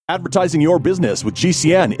Advertising your business with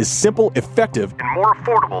GCN is simple, effective, and more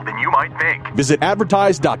affordable than you might think. Visit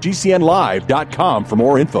advertise.gcnlive.com for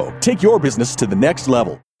more info. Take your business to the next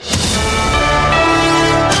level.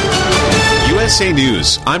 USA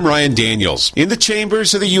News, I'm Ryan Daniels. In the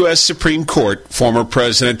chambers of the U.S. Supreme Court, former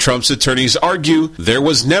President Trump's attorneys argue there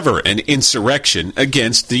was never an insurrection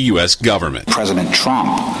against the U.S. government. President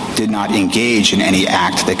Trump did not engage in any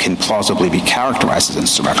act that can plausibly be characterized as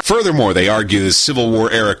insurrection. Furthermore, they argue the Civil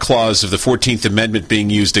War-era clause of the 14th Amendment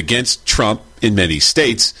being used against Trump in many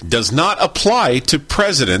states does not apply to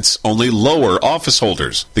presidents, only lower office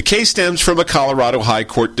holders. The case stems from a Colorado High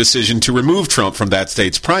Court decision to remove Trump from that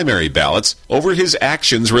state's primary ballots over his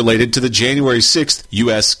actions related to the January 6th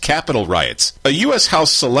U.S. Capitol riots. A U.S.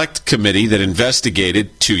 House Select Committee that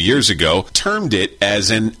investigated 2 years ago termed it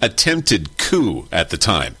as an attempted coup at the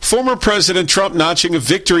time. Former President Trump notching a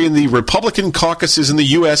victory in the Republican caucuses in the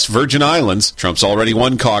U.S. Virgin Islands. Trump's already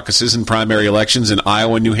won caucuses and primary elections in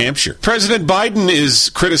Iowa and New Hampshire. President Biden is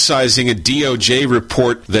criticizing a DOJ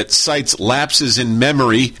report that cites lapses in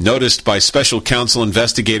memory noticed by special counsel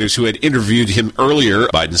investigators who had interviewed him earlier.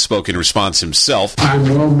 Biden spoke in response himself. I'm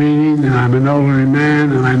well-meaning, and I'm an elderly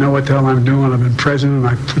man, and I know what the hell I'm doing. I've been president,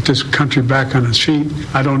 and I put this country back on its feet.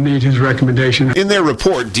 I don't need his recommendation. In their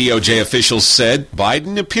report, DOJ officials said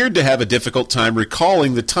Biden appeared to have a difficult time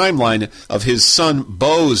recalling the timeline of his son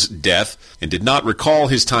Beau's death and did not recall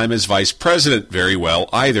his time as vice president very well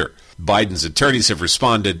either. Biden's attorneys have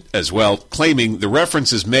responded as well, claiming the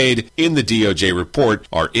references made in the DOJ report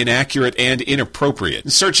are inaccurate and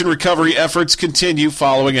inappropriate. Search and recovery efforts continue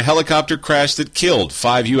following a helicopter crash that killed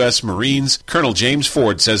 5 U.S. Marines. Colonel James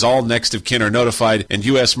Ford says all next of kin are notified, and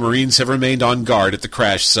U.S. Marines have remained on guard at the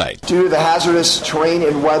crash site. Due to the hazardous terrain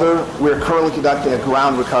and weather, we are currently conducting a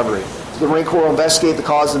ground recovery. The Marine Corps will investigate the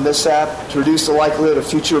cause of the mishap to reduce the likelihood of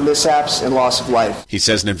future mishaps and loss of life. He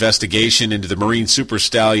says an investigation into the Marine Super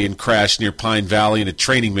Stallion crash near Pine Valley and a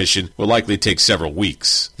training mission will likely take several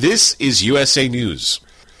weeks. This is USA News.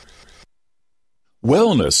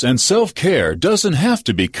 Wellness and self-care doesn't have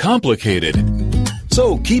to be complicated.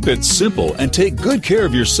 So keep it simple and take good care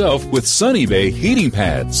of yourself with Sunny Bay heating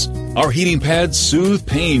pads. Our heating pads soothe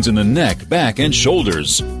pains in the neck, back, and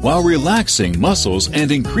shoulders while relaxing muscles and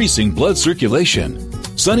increasing blood circulation.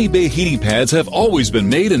 Sunny Bay heating pads have always been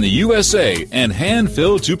made in the USA and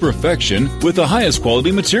hand-filled to perfection with the highest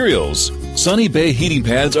quality materials. Sunny Bay heating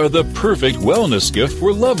pads are the perfect wellness gift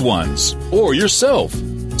for loved ones or yourself.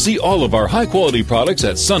 See all of our high-quality products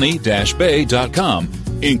at sunny-bay.com,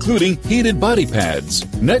 including heated body pads,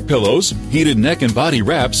 neck pillows, heated neck and body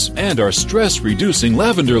wraps, and our stress-reducing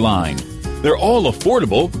lavender line. They're all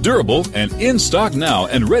affordable, durable, and in stock now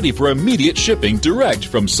and ready for immediate shipping direct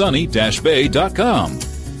from sunny-bay.com.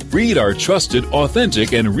 Read our trusted,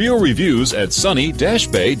 authentic, and real reviews at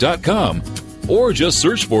sunny-bay.com or just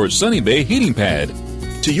search for Sunny Bay Heating Pad.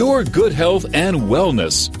 To your good health and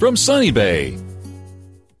wellness from Sunny Bay.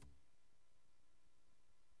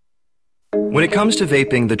 When it comes to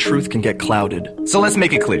vaping, the truth can get clouded. So let's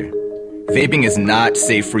make it clear. Vaping is not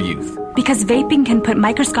safe for youth. Because vaping can put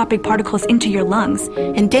microscopic particles into your lungs.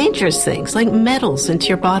 And dangerous things like metals into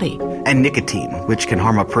your body. And nicotine, which can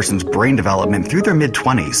harm a person's brain development through their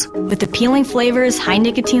mid-20s. With appealing flavors, high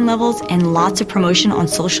nicotine levels, and lots of promotion on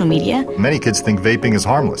social media. Many kids think vaping is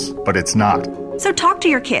harmless, but it's not. So talk to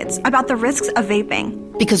your kids about the risks of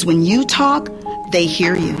vaping. Because when you talk, they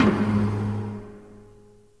hear you.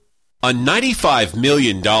 A $95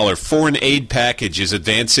 million foreign aid package is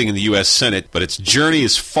advancing in the U.S. Senate, but its journey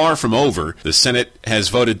is far from over. The Senate has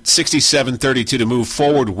voted 67-32 to move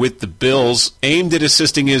forward with the bills aimed at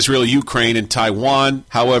assisting Israel, Ukraine, and Taiwan.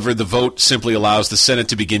 However, the vote simply allows the Senate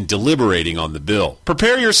to begin deliberating on the bill.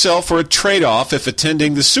 Prepare yourself for a trade-off if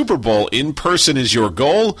attending the Super Bowl in person is your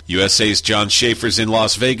goal. USA's John Schaefer's in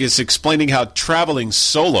Las Vegas explaining how traveling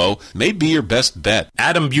solo may be your best bet.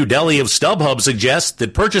 Adam Budelli of StubHub suggests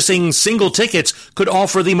that purchasing single tickets could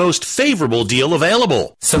offer the most favorable deal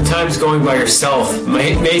available. Sometimes going by yourself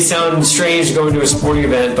may sound strange going to a sporting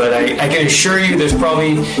event, but I can assure you there's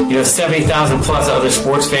probably 70,000 plus other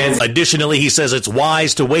sports fans. Additionally, he says it's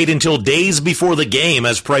wise to wait until days before the game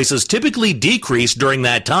as prices typically decrease during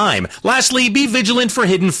that time. Lastly, be vigilant for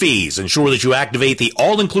hidden fees. Ensure that you activate the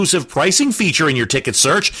all-inclusive pricing feature in your ticket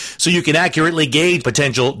search so you can accurately gauge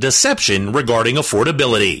potential deception regarding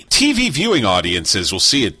affordability. TV viewing audiences will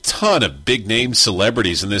see a ton of big-name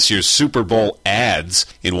celebrities in this year's Super Bowl ads.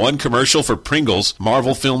 In one commercial for Pringles,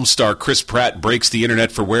 Marvel film star Chris Pratt breaks the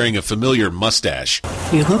internet for wearing a familiar mustache.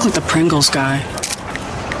 You look like the Pringles guy.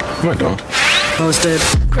 No, I don't. posted.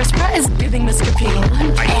 Chris Pratt is giving Mr. P.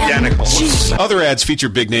 Identical. Other ads feature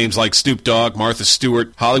big names like Snoop Dogg, Martha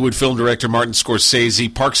Stewart, Hollywood film director Martin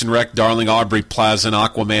Scorsese, Parks and Rec darling Aubrey Plaza, and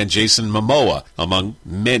Aquaman Jason Momoa, among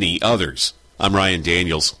many others. I'm Ryan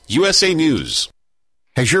Daniels, USA News.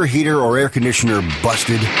 Has your heater or air conditioner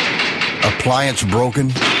busted? Appliance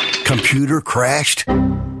broken? Computer crashed?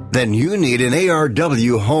 Then you need an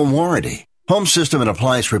ARW home warranty. Home system and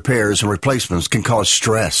appliance repairs and replacements can cause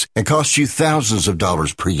stress and cost you thousands of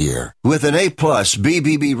dollars per year. With an A-plus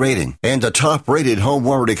BBB rating and a top-rated home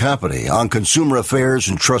warranty company on Consumer Affairs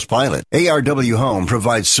and Trustpilot, ARW Home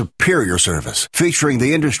provides superior service, featuring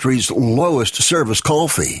the industry's lowest service call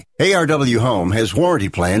fee. ARW Home has warranty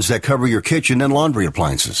plans that cover your kitchen and laundry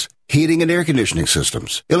appliances, heating and air conditioning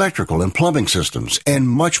systems, electrical and plumbing systems, and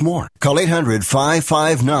much more. Call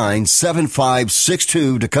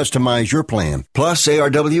 800-559-7562 to customize your plan. Plus,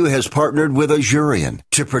 ARW has partnered with Azurian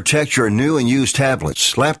to protect your new and used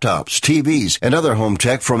tablets, laptops, TVs, and other home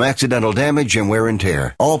tech from accidental damage and wear and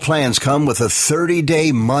tear. All plans come with a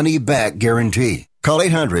 30-day money-back guarantee. Call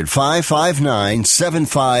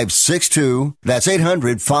 800-559-7562. That's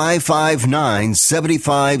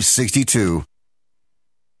 800-559-7562.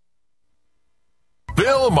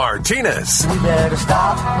 Bill Martinez. We better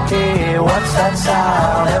stop. Hey, what's that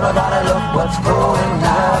sound? Everybody look what's going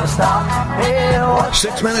down. Stop. Hey,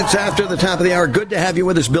 6 minutes after the top of the hour. Good to have you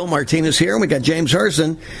with us. Bill Martinez here. We got James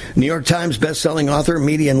Herson, New York Times best-selling author,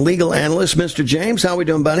 media and legal analyst. Mr. James, how are we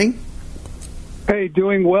doing, buddy? Hey,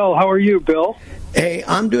 doing well. How are you, Bill? Hey,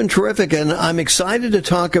 I'm doing terrific, and I'm excited to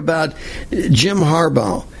talk about Jim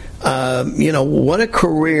Harbaugh. What a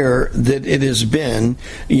career that it has been.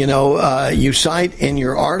 You cite in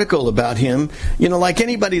your article about him, like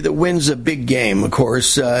anybody that wins a big game, of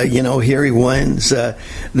course, here he wins the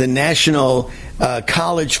National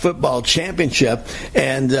College Football Championship,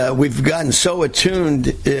 and we've gotten so attuned,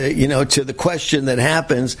 to the question that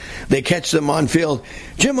happens. They catch them on field.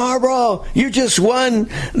 Jim Harbaugh, you just won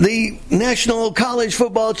the National College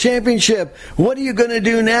Football Championship. What are you going to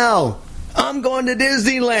do now? I'm going to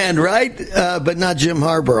Disneyland, right? But not Jim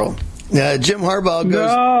Harbaugh. Jim Harbaugh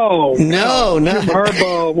goes... No. Jim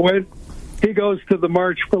Harbaugh, he goes to the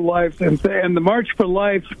March for Life. And the March for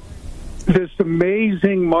Life, this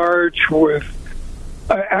amazing march with...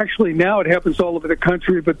 actually, now it happens all over the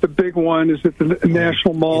country, but the big one is at the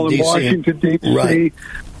National Mall in Washington, D.C. Right.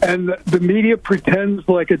 And the media pretends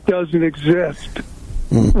like it doesn't exist,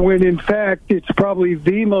 when in fact it's probably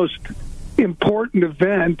the most important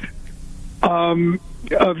event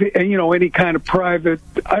of any kind of private,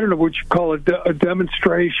 I don't know what you call it, a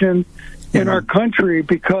demonstration in our country,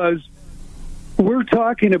 because we're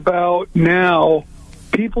talking about now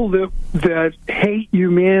people that hate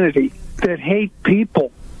humanity, that hate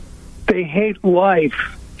people, they hate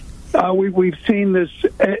life. We've seen this,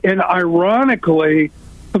 and ironically,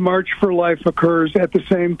 the March for Life occurs at the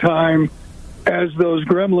same time as those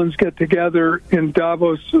gremlins get together in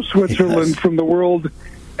Davos, Switzerland, from the World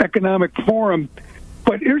Economic Forum.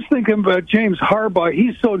 But here's thinking about James Harbaugh.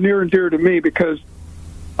 He's so near and dear to me because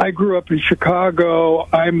I grew up in Chicago.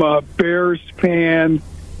 I'm a Bears fan.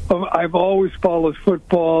 I've always followed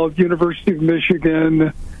football. University of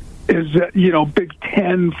Michigan is, Big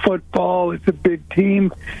Ten football. It's a big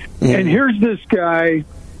team. And here's this guy.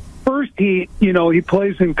 First, he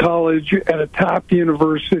plays in college at a top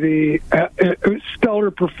university, a stellar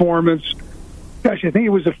performance. Gosh, I think it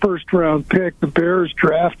was a first-round pick. The Bears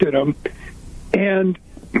drafted him. And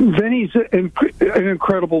then he's an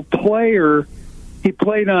incredible player. He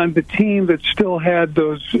played on the team that still had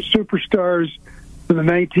those superstars from the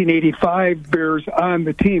 1985 Bears on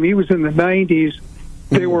the team. He was in the 90s.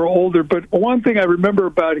 They were older. But one thing I remember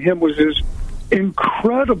about him was his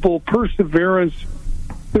incredible perseverance.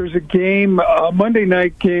 There's a game, a Monday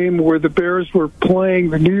night game, where the Bears were playing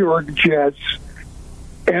the New York Jets.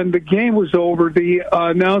 And the game was over. The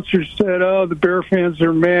announcer said, the Bear fans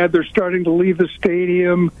are mad. They're starting to leave the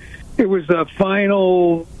stadium. It was the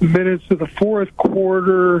final minutes of the fourth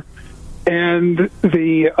quarter, and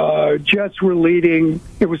the Jets were leading.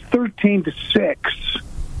 It was 13-6,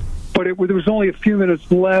 but there was only a few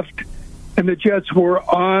minutes left, and the Jets were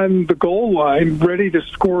on the goal line, ready to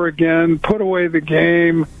score again, put away the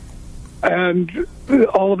game, and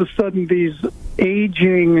all of a sudden these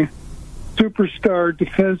aging superstar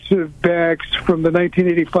defensive backs from the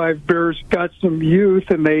 1985 Bears got some youth,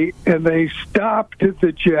 and they stopped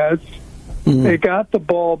the Jets. They got the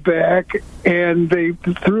ball back, and they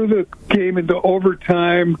threw the game into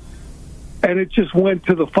overtime, and it just went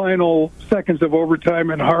to the final seconds of overtime,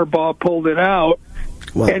 and Harbaugh pulled it out.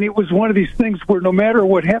 Wow. And it was one of these things where no matter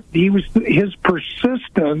what happened, his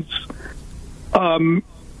persistence and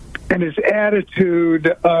his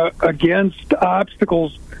attitude against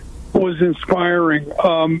obstacles was inspiring.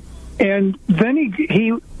 And then he,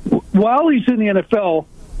 while he's in the NFL,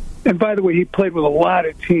 and by the way, he played with a lot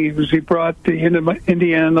of teams. He brought the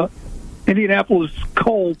Indianapolis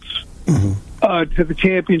Colts to the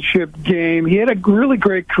championship game. He had a really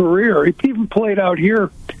great career. He even played out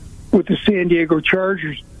here with the San Diego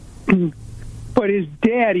Chargers. But his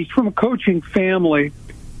dad, he's from a coaching family,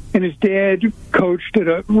 and his dad coached at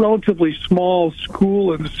a relatively small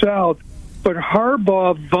school in the South. But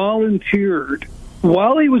Harbaugh volunteered,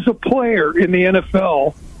 while he was a player in the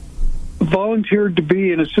NFL, volunteered to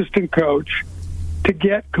be an assistant coach to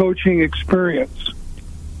get coaching experience.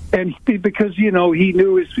 And because, he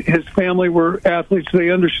knew his family were athletes,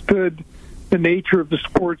 they understood the nature of the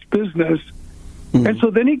sports business. And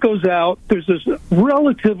so then he goes out. There's this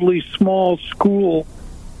relatively small school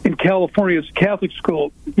in California. It's a Catholic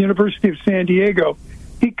school, University of San Diego.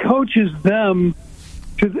 He coaches them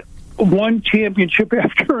to one championship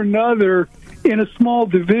after another in a small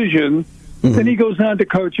division. Then he goes on to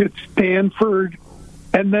coach at Stanford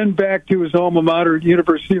and then back to his alma mater,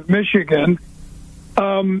 University of Michigan.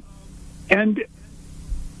 And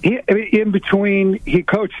in between, he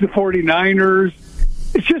coached the 49ers.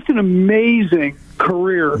 It's just an amazing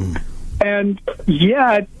career. And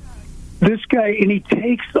yet, this guy, and he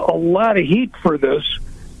takes a lot of heat for this,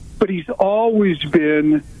 but he's always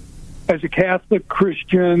been, as a Catholic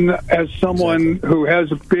Christian, as someone who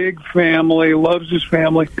has a big family, loves his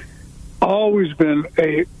family, always been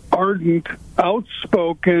a ardent,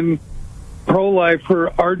 outspoken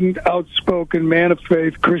pro-lifer, ardent, outspoken man of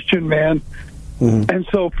faith, Christian man. And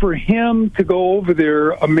so for him to go over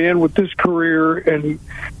there, a man with this career and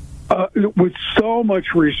with so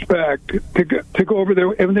much respect, to go over there,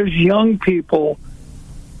 and there's young people,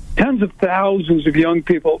 tens of thousands of young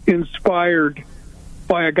people inspired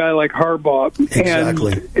by a guy like Harbaugh.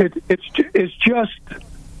 Exactly. And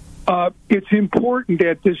it's important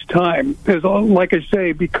at this time, like I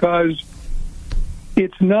say, because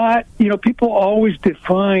it's not, people always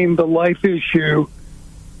define the life issue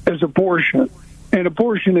as abortion. And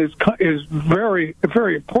abortion is very,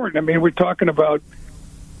 very important. I mean, we're talking about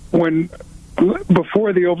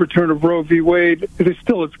before the overturn of Roe v. Wade,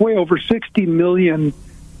 it's way over 60 million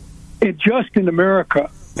just in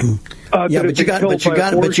America. But you got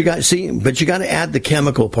to add the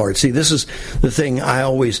chemical part. See, this is the thing I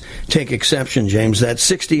always take exception, James. That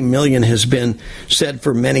 60 million has been said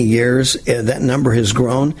for many years. That number has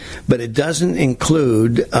grown, but it doesn't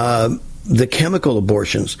include the chemical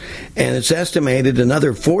abortions. And it's estimated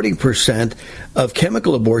another 40% of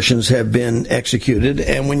chemical abortions have been executed.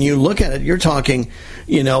 And when you look at it, you're talking,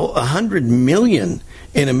 100 million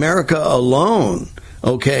in America alone.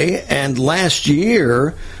 Okay. And last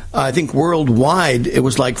year, I think worldwide, it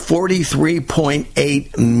was like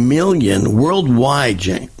 43.8 million worldwide,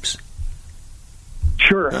 James.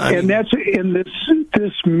 Sure. And that's in this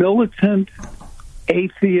militant,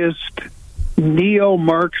 atheist,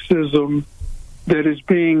 neo-Marxism that is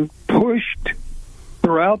being pushed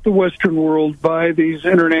throughout the Western world by these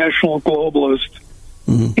international globalists.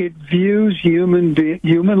 It views human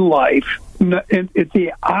life, and it's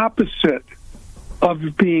the opposite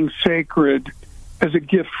of being sacred, as a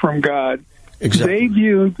gift from God. Exactly. They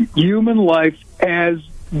view human life as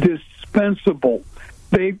dispensable.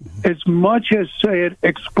 They, as much as say it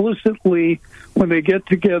explicitly when they get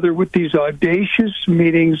together with these audacious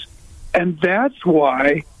meetings, and that's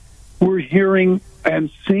why we're hearing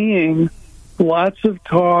and seeing lots of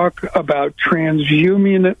talk about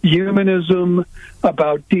transhumanism,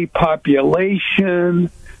 about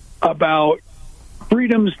depopulation, about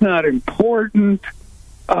freedom's not important,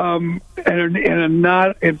 and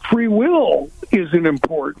free will isn't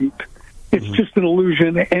important. It's just an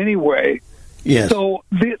illusion anyway. Yes. So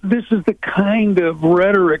this is the kind of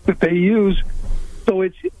rhetoric that they use. So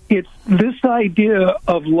it's this idea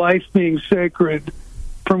of life being sacred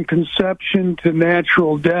from conception to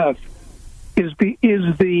natural death is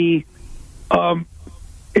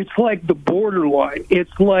it's like the borderline.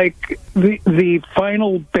 It's like the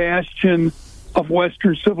final bastion of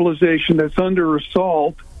Western civilization that's under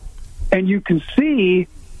assault, and you can see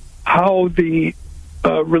how the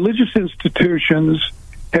religious institutions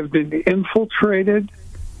have been infiltrated.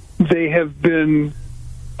 They have been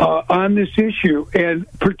on this issue, and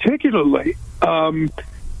particularly, so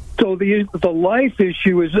the life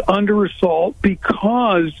issue is under assault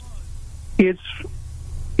because it's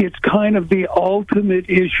kind of the ultimate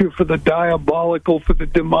issue for the diabolical, for the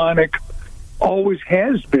demonic. Always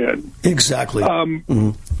has been. Exactly.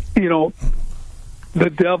 The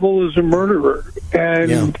devil is a murderer,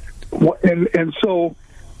 and And so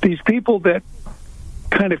these people that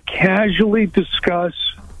kind of casually discuss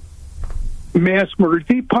mass murder,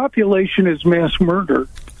 depopulation is mass murder.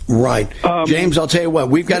 Right. James, I'll tell you what,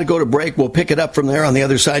 we've got to go to break. We'll pick it up from there on the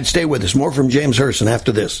other side. Stay with us. More from James Herson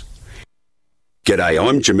after this. G'day,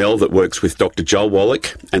 I'm Jamel that works with Dr. Joel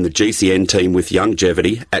Wallach and the GCN team with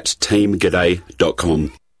Longevity at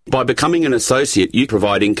teamg'day.com. By becoming an associate, you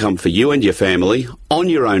provide income for you and your family on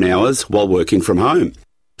your own hours while working from home.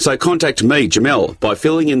 So contact me, Jamel, by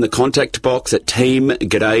filling in the contact box at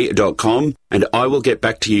teamg'day.com, and I will get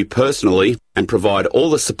back to you personally and provide all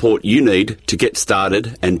the support you need to get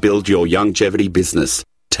started and build your longevity business.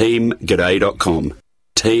 teamg'day.com.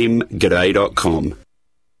 teamg'day.com.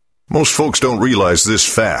 Most folks don't realize this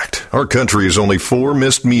fact. Our country is only 4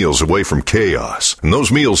 missed meals away from chaos, and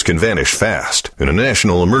those meals can vanish fast. In a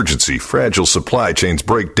national emergency, fragile supply chains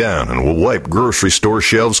break down and will wipe grocery store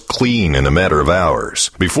shelves clean in a matter of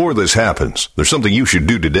hours. Before this happens, there's something you should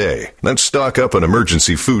do today. That's stock up on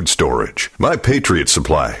emergency food storage. My Patriot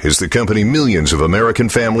Supply is the company millions of American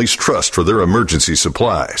families trust for their emergency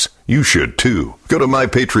supplies. You should too. Go to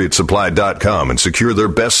MyPatriotSupply.com and secure their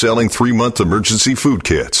best-selling 3-month emergency food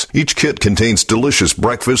kits. Each kit contains delicious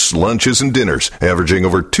breakfasts, lunches, and dinners, averaging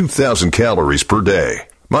over 2,000 calories per day.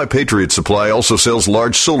 My Patriot Supply also sells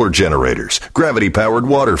large solar generators, gravity-powered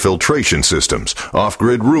water filtration systems,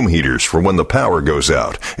 off-grid room heaters for when the power goes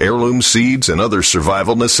out, heirloom seeds, and other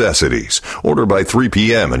survival necessities. Order by 3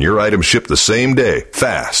 p.m. and your items ship the same day,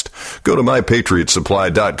 fast. Go to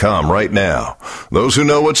MyPatriotSupply.com right now. Those who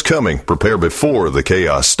know what's coming prepare before the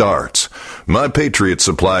chaos starts.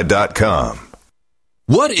 MyPatriotSupply.com.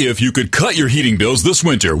 What if you could cut your heating bills this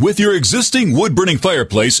winter with your existing wood-burning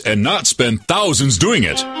fireplace and not spend thousands doing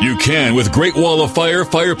it? You can with Great Wall of Fire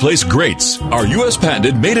fireplace grates. Our U.S.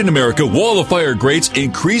 patented made-in-America Wall of Fire grates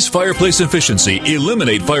increase fireplace efficiency,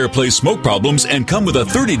 eliminate fireplace smoke problems, and come with a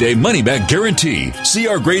 30-day money-back guarantee. See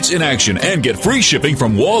our grates in action and get free shipping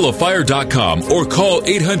from walloffire.com or call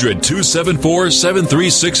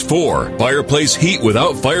 800-274-7364. Fireplace heat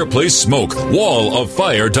without fireplace smoke.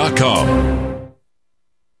 walloffire.com.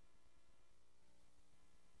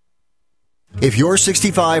 If you're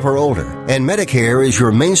 65 or older and Medicare is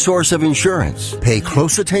your main source of insurance, pay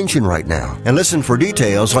close attention right now and listen for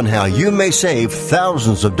details on how you may save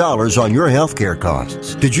thousands of dollars on your health care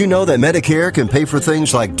costs. Did you know that Medicare can pay for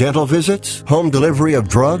things like dental visits, home delivery of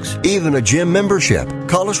drugs, even a gym membership?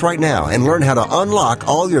 Call us right now and learn how to unlock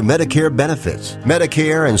all your Medicare benefits.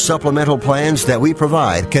 Medicare and supplemental plans that we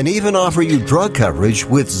provide can even offer you drug coverage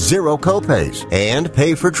with zero copays and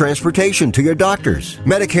pay for transportation to your doctors.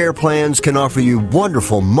 Medicare plans can offer you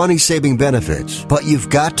wonderful money-saving benefits, but you've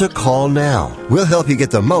got to call now. We'll help you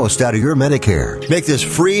get the most out of your Medicare. Make this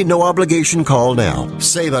free, no-obligation call now.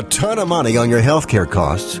 Save a ton of money on your health care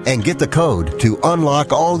costs and get the code to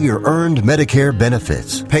unlock all your earned Medicare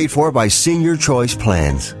benefits. Paid for by Senior Choice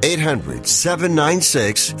Plans.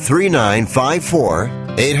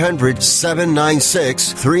 800-796-3954.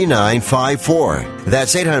 800-796-3954.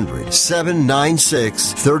 That's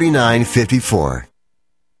 800-796-3954.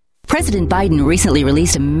 President Biden recently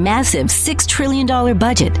released a massive $6 trillion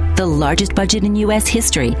budget, the largest budget in U.S.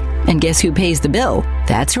 history. And guess who pays the bill?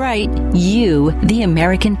 That's right, you, the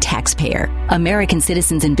American taxpayer. American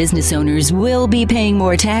citizens and business owners will be paying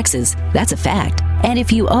more taxes. That's a fact. And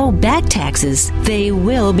if you owe back taxes, they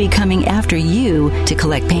will be coming after you to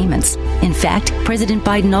collect payments. In fact, President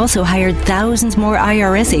Biden also hired thousands more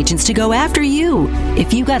IRS agents to go after you.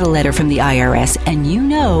 If you got a letter from the IRS and you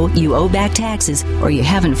know you owe back taxes or you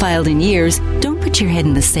haven't filed in years, don't put your head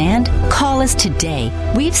in the sand. Call us today.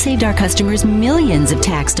 We've saved our customers millions of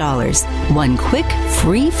tax dollars. One quick,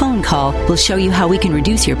 free phone call will show you how we can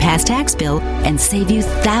reduce your past tax bill and save you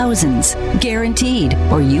thousands. Guaranteed,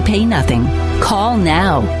 or you pay nothing. Call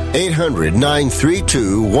now.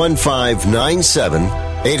 800-932-1597.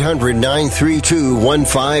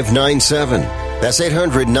 800-932-1597. That's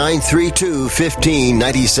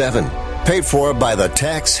 800-932-1597. Paid for by the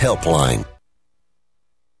Tax Helpline.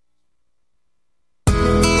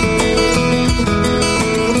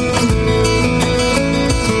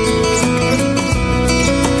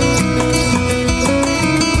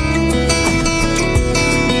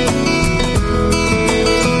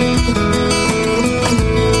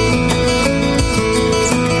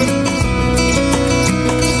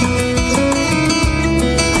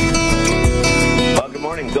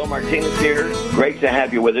 Martinez here. Great to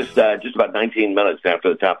have you with us just about 19 minutes after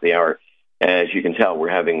the top of the hour. As you can tell, we're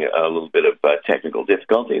having a little bit of technical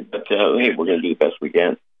difficulty, but hey, we're going to do the best we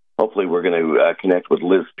can. Hopefully we're going to connect with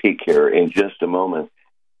Liz Peek here in just a moment.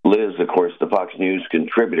 Liz, of course, the Fox News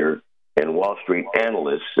contributor and Wall Street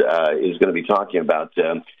analyst, is going to be talking about,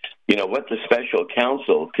 what the special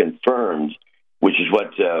counsel confirmed, which is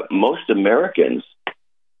what most Americans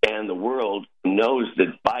and the world knows,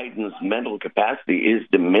 that Biden's mental capacity is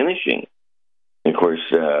diminishing. And of course,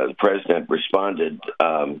 the president responded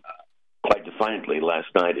quite defiantly last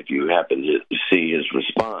night, if you happen to see his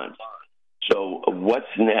response. So what's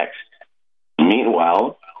next?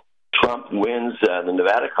 Meanwhile, Trump wins the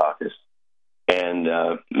Nevada caucus, and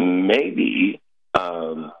maybe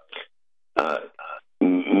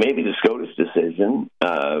the SCOTUS decision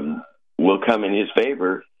will come in his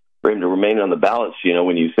favor for him to remain on the ballots.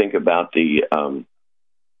 When you think about the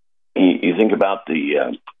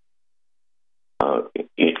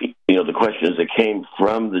the questions that came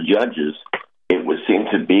from the judges, it would seem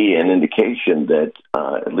to be an indication that,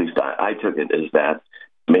 at least I took it as that,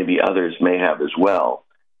 maybe others may have as well,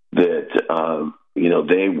 that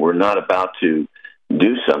they were not about to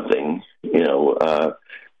do something, do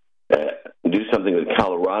something that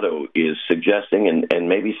Colorado is suggesting, and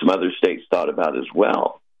maybe some other states thought about as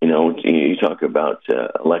well. You talk about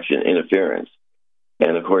election interference,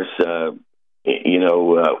 and of course,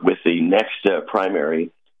 with the next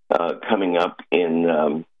primary coming up in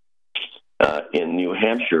New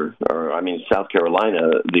Hampshire, South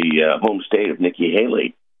Carolina, the home state of Nikki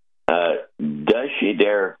Haley, does she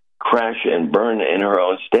dare crash and burn in her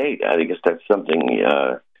own state? I think that's something,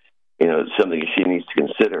 something she needs to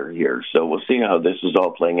consider here. So we'll see how this is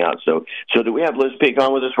all playing out. So do we have Liz Peek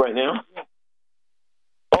on with us right now?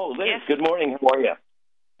 Oh, Liz, yes. Good morning. How are you?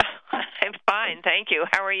 I'm fine, thank you.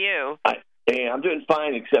 How are you? Hey, I'm doing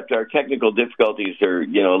fine, except our technical difficulties are,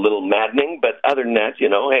 a little maddening. But other than that,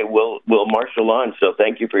 hey, we'll marshal on. So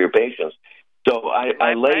thank you for your patience. So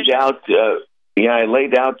I laid out,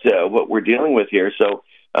 what we're dealing with here. So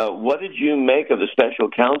what did you make of the special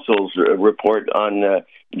counsel's report on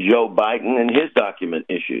Joe Biden and his document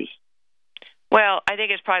issues? Well, I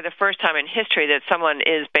think it's probably the first time in history that someone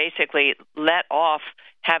is basically let off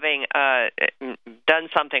having done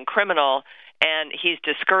something criminal, and he's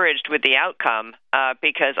discouraged with the outcome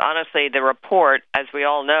because, honestly, the report, as we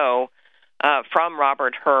all know, from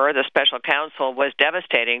Robert Hur, the special counsel, was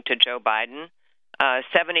devastating to Joe Biden.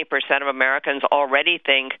 70% of Americans already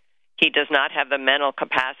think he does not have the mental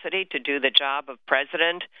capacity to do the job of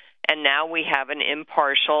president, and now we have an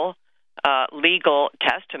impartial legal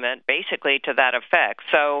testament basically to that effect.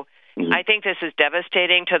 So I think this is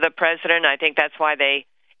devastating to the president. I think that's why they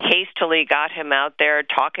hastily got him out there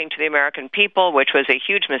talking to the American people, which was a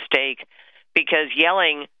huge mistake, because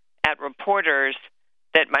yelling at reporters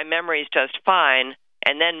that my memory is just fine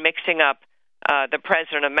and then mixing up the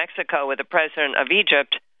president of Mexico with the president of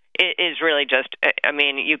Egypt is really just,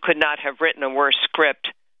 you could not have written a worse script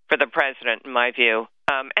for the president, in my view.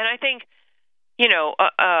 And I think,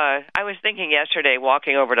 I was thinking yesterday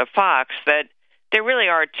walking over to Fox that there really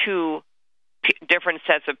are two different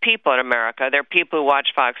sets of people in America. There are people who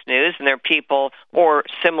watch Fox News, and there are people or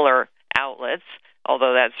similar outlets,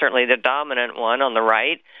 although that's certainly the dominant one on the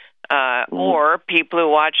right, or people who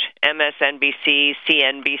watch MSNBC,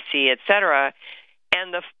 CNBC, etc.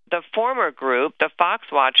 And the former group, the Fox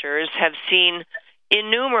watchers, have seen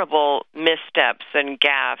innumerable missteps and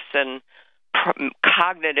gaffes and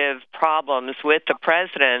cognitive problems with the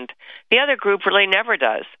president. The other group really never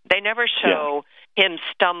does. They never show him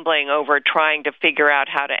stumbling over trying to figure out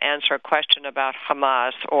how to answer a question about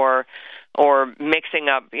Hamas or mixing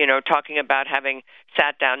up, talking about having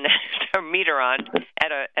sat down next to Mitterrand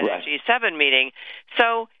at a G7 meeting.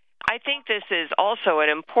 So I think this is also an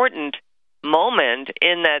important moment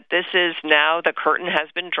in that this is now the curtain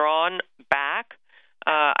has been drawn back.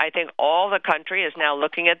 I think all the country is now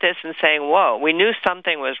looking at this and saying, whoa, we knew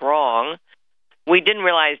something was wrong. We didn't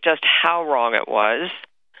realize just how wrong it was.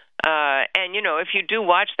 And, if you do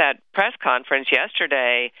watch that press conference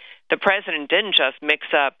yesterday, the president didn't just mix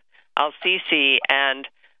up al-Sisi and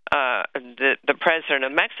the president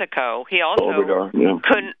of Mexico. He also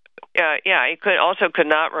could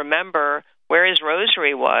not remember where his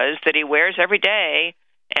rosary was that he wears every day,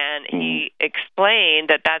 and he explained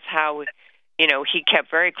that that's how he kept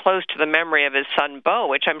very close to the memory of his son Bo,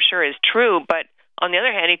 which I'm sure is true. But on the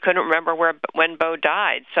other hand, he couldn't remember when Bo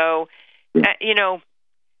died. So,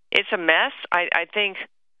 it's a mess. I think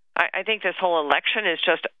this whole election is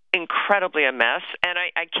just incredibly a mess, and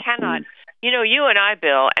I cannot. You and I,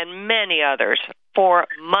 Bill, and many others for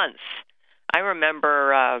months. I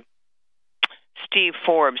remember Steve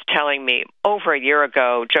Forbes telling me over a year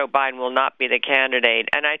ago, Joe Biden will not be the candidate.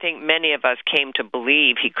 And I think many of us came to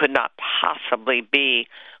believe he could not possibly be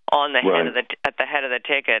on the at the head of the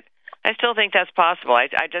ticket. I still think that's possible.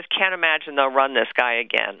 I just can't imagine they'll run this guy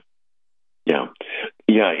again. Yeah.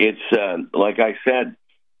 It's like I said,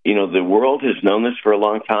 the world has known this for a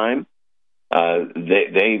long time.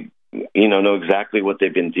 They know exactly what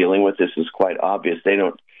they've been dealing with. This is quite obvious. They're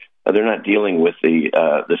not dealing with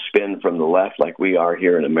the spin from the left like we are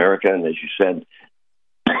here in America. And as you said,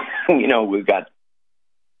 we've got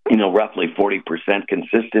roughly 40%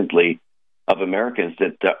 consistently of Americans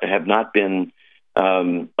that have not been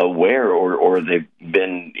aware or they've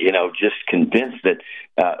been just convinced that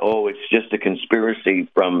it's just a conspiracy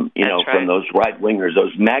from from those right wingers,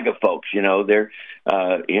 those MAGA folks. They're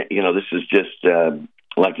this is just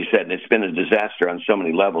like you said, and it's been a disaster on so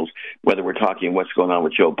many levels. Whether we're talking what's going on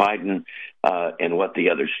with Joe Biden and what the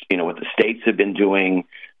others, what the states have been doing.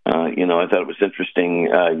 I thought it was interesting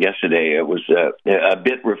yesterday. It was a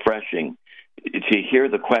bit refreshing to hear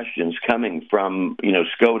the questions coming from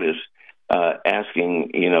SCOTUS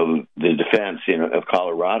asking the defense of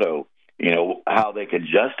Colorado how they could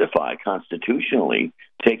justify constitutionally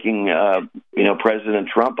taking President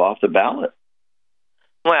Trump off the ballot.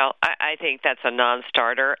 Well, I think that's a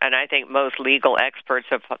non-starter, and I think most legal experts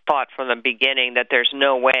have thought from the beginning that there's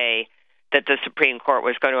no way that the Supreme Court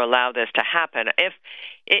was going to allow this to happen. If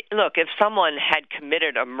someone had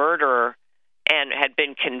committed a murder and had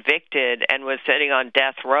been convicted and was sitting on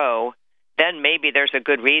death row, then maybe there's a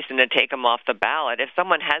good reason to take them off the ballot. If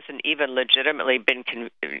someone hasn't even legitimately been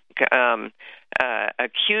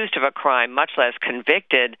accused of a crime, much less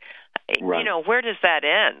convicted, right. Where does that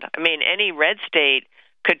end? I mean, any red state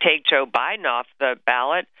could take Joe Biden off the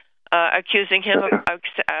ballot, accusing him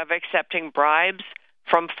of accepting bribes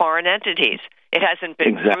from foreign entities. It hasn't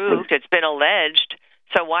been proved. It's been alleged.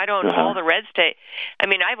 So why don't all the red states? I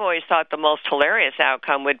mean, I've always thought the most hilarious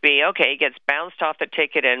outcome would be, okay, he gets bounced off the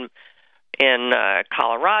ticket in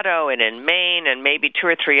Colorado and in Maine and maybe 2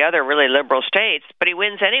 or 3 other really liberal states, but he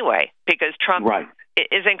wins anyway because Trump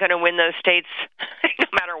isn't going to win those states no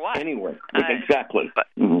matter what. Anyway, exactly.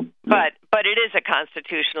 But it is a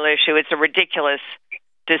constitutional issue. It's a ridiculous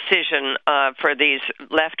decision for these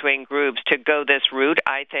left-wing groups to go this route,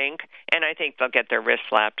 I think, and I think they'll get their wrists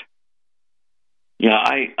slapped. Yeah,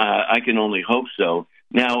 I can only hope so.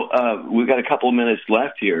 Now, we've got a couple of minutes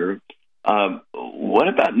left here. What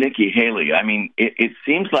about Nikki Haley? I mean, it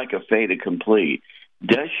seems like a fait accompli.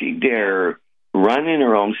 Does she dare run in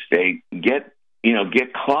her own state, get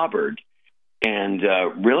clobbered, and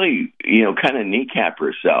really, kind of kneecap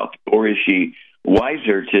herself, or is she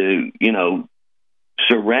wiser to,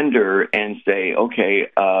 surrender and say, okay,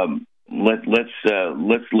 let's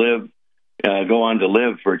live, go on to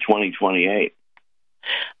live for 2028?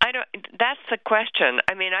 That's the question.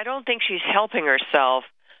 I mean, I don't think she's helping herself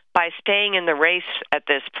by staying in the race at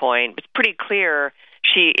this point. It's pretty clear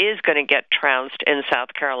she is going to get trounced in South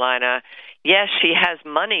Carolina. Yes, she has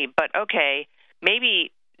money, but okay,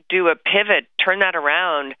 maybe do a pivot, turn that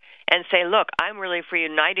around, and say, look, I'm really for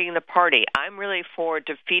uniting the party. I'm really for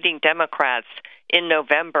defeating Democrats in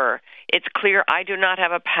November. It's clear I do not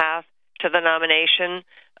have a path to the nomination.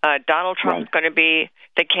 Donald Trump's going to be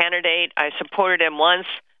the candidate. I supported him once.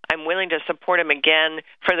 I'm willing to support him again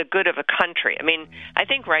for the good of the country. I mean, I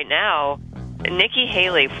think right now, Nikki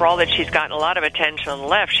Haley, for all that she's gotten a lot of attention on the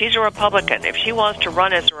left, she's a Republican. If she wants to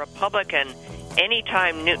run as a Republican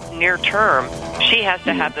anytime near term, she has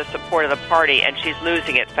to have the support of the party, and she's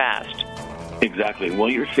losing it fast. Exactly. Well,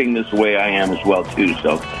 you're seeing this the way I am as well, too.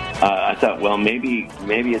 So I thought, well, maybe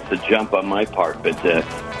it's a jump on my part, but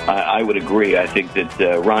I would agree. I think that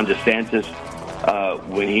Ron DeSantis,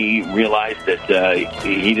 when he realized that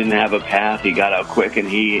he didn't have a path, he got out quick, and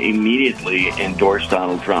he immediately endorsed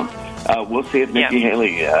Donald Trump. We'll see if Nikki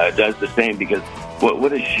Haley does the same, because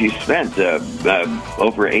what has she spent?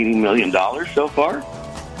 Over $80 million so far?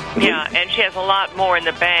 Yeah, and she has a lot more in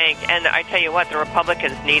the bank, and I tell you what, the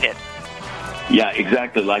Republicans need it. Yeah,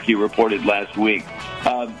 exactly, like you reported last week.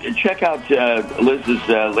 Check out Liz's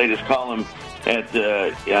latest column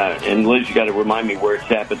and Liz, you got to remind me where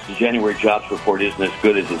it's at, but the January jobs report isn't as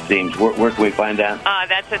good as it seems. Where can we find that?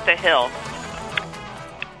 That's at the Hill.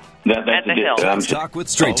 That's at the Hill. Talk with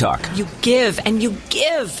Straight Talk. You give and you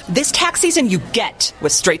give. This tax season, you get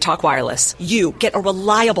with Straight Talk Wireless. You get a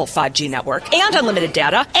reliable 5G network and unlimited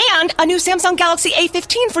data and a new Samsung Galaxy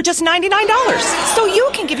A15 for just $99. So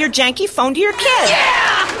you can give your janky phone to your kid.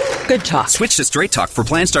 Yeah! Good talk. Switch to Straight Talk for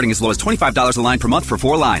plans starting as low as $25 a line per month for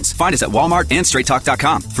 4 lines. Find us at Walmart and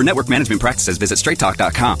StraightTalk.com. For network management practices, visit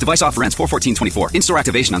StraightTalk.com. Device offer ends 4/14/24. In-store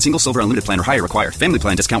activation on single Silver Unlimited plan or higher required. Family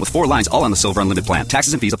plan discount with 4 lines all on the Silver Unlimited plan.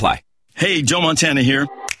 Taxes and fees apply. Hey, Joe Montana here.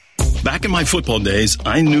 Back in my football days,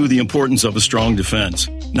 I knew the importance of a strong defense.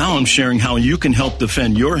 Now I'm sharing how you can help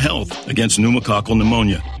defend your health against pneumococcal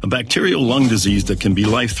pneumonia, a bacterial lung disease that can be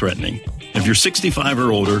life-threatening. If you're 65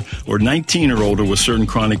 or older or 19 or older with certain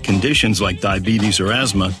chronic conditions like diabetes or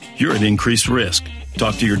asthma, you're at increased risk.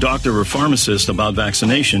 Talk to your doctor or pharmacist about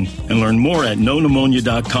vaccination and learn more at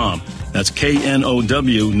knowpneumonia.com. That's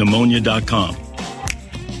KNOW pneumonia.com.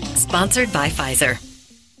 Sponsored by Pfizer.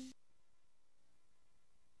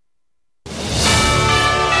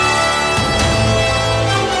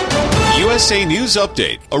 USA News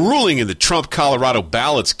Update. A ruling in the Trump-Colorado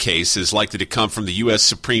ballots case is likely to come from the U.S.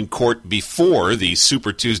 Supreme Court before the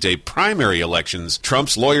Super Tuesday primary elections.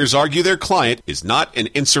 Trump's lawyers argue their client is not an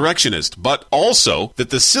insurrectionist, but also that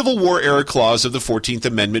the Civil War-era clause of the 14th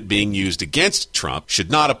Amendment being used against Trump should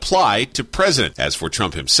not apply to president. As for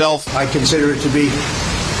Trump himself, I consider it to be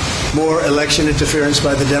more election interference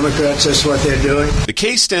by the Democrats. That's what they're doing. The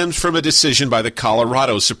case stems from a decision by the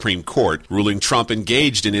Colorado Supreme Court ruling Trump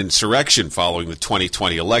engaged in insurrection following the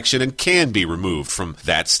 2020 election and can be removed from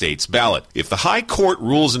that state's ballot. If the high court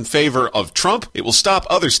rules in favor of Trump, it will stop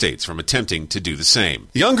other states from attempting to do the same.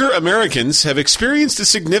 Younger Americans have experienced a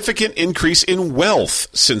significant increase in wealth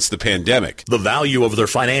since the pandemic. The value of their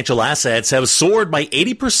financial assets have soared by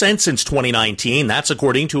 80% since 2019. That's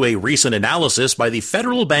according to a recent analysis by the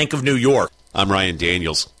Federal Bank of New York. I'm Ryan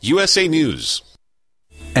Daniels, USA News.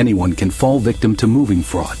 Anyone can fall victim to moving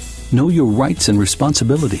fraud. Know your rights and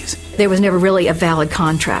responsibilities. There was never really a valid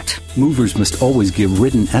contract. Movers must always give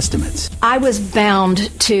written estimates. I was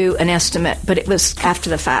bound to an estimate, but it was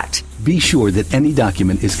after the fact. Be sure that any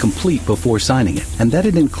document is complete before signing it and that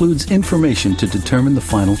it includes information to determine the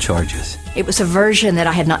final charges. It was a version that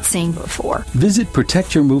I had not seen before. Visit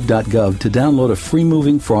protectyourmove.gov to download a free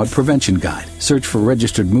moving fraud prevention guide. Search for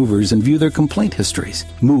registered movers and view their complaint histories.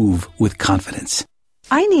 Move with confidence.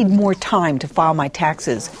 I need more time to file my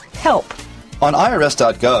taxes. Help. On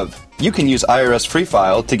irs.gov, you can use IRS Free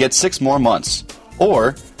File to get 6 more months.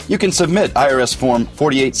 Or you can submit IRS Form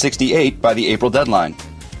 4868 by the April deadline.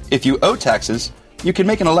 If you owe taxes, you can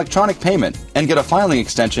make an electronic payment and get a filing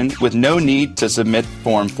extension with no need to submit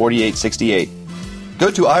Form 4868.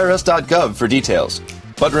 Go to irs.gov for details.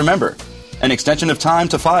 But remember, an extension of time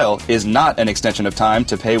to file is not an extension of time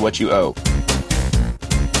to pay what you owe.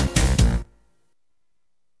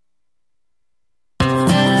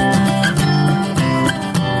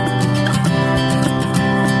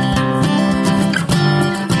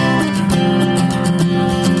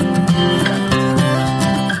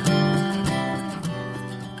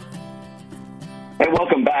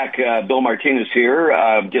 Bill Martinez here,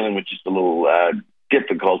 dealing with just a little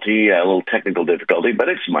difficulty, a little technical difficulty, but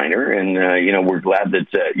it's minor. And, we're glad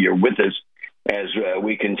that you're with us as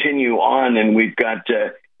we continue on. And we've got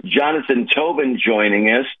Jonathan Tobin joining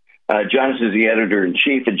us. Jonathan is the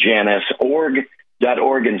editor-in-chief at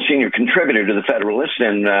jansorg.org and senior contributor to the Federalist.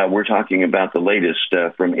 And we're talking about the latest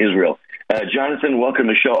from Israel. Jonathan, welcome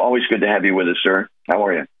to the show. Always good to have you with us, sir. How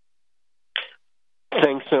are you?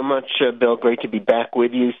 Thanks so much, Bill. Great to be back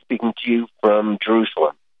with you, speaking to you from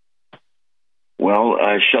Jerusalem. Well,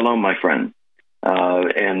 shalom, my friend.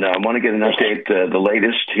 And I want to get an update, the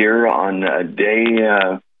latest here on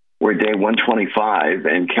we're day 125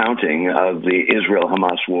 and counting of the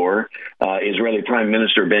Israel-Hamas war. Israeli Prime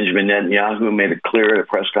Minister Benjamin Netanyahu made it clear at a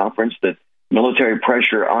press conference that military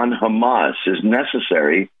pressure on Hamas is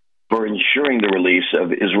necessary for ensuring the release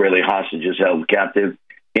of Israeli hostages held captive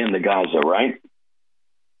in the Gaza, right?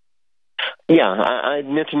 Yeah,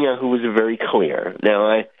 Netanyahu was very clear. Now,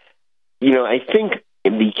 I think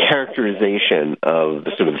the characterization of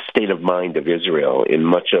the sort of state of mind of Israel in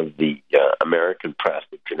much of the American press,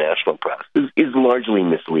 international press, is largely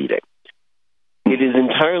misleading. It is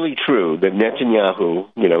entirely true that Netanyahu,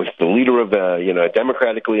 is the leader of a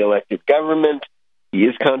democratically elected government. He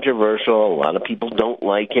is controversial. A lot of people don't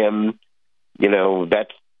like him.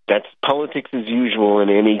 That's politics as usual in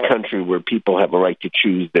any country where people have a right to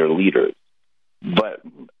choose their leaders. But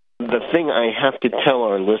the thing I have to tell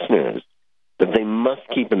our listeners that they must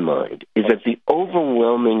keep in mind is that the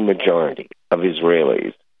overwhelming majority of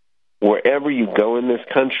Israelis, wherever you go in this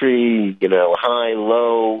country, high,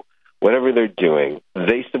 low, whatever they're doing,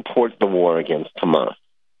 they support the war against Hamas.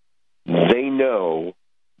 They know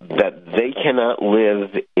that they cannot live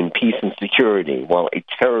in peace and security while a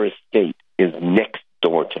terrorist state is next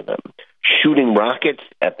door to them, shooting rockets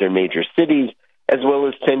at their major cities, as well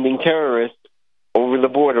as sending terrorists over the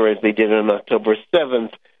border, as they did on October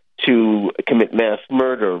 7th, to commit mass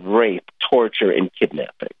murder, rape, torture, and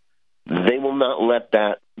kidnapping. They will not let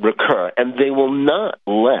that recur, and they will not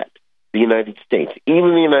let the United States,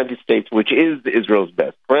 even the United States, which is Israel's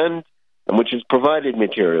best friend and which has provided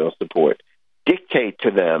material support, dictate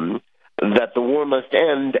to them that the war must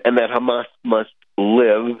end and that Hamas must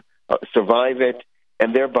live, survive it,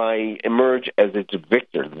 and thereby emerge as its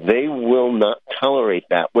victor. They will not tolerate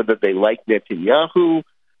that, whether they like Netanyahu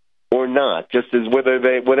or not, just as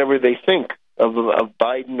whatever they think of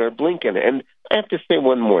Biden or Blinken. And I have to say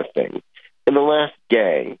one more thing. In the last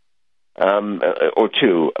day or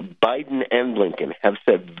two, Biden and Blinken have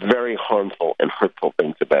said very harmful and hurtful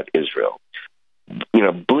things about Israel.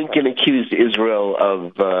 Blinken accused Israel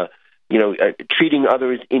of treating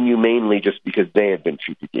others inhumanely just because they had been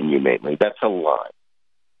treated inhumanely. That's a lie.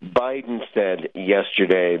 Biden said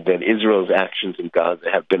yesterday that Israel's actions in Gaza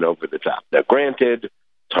have been over the top. Now, granted, it's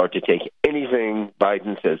hard to take anything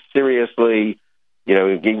Biden says seriously.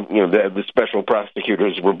 The special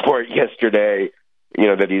prosecutor's report yesterday,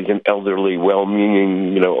 that he's an elderly,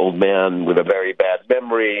 well-meaning, old man with a very bad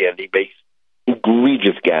memory, and he makes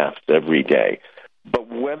egregious gaffes every day. But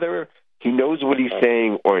whether he knows what he's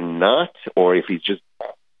saying or not, or if he's just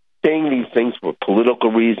saying these things for political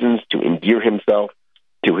reasons to endear himself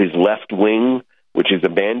to his left wing, which is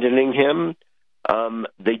abandoning him,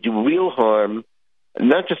 they do real harm,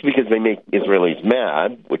 not just because they make Israelis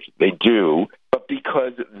mad, which they do, but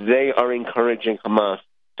because they are encouraging Hamas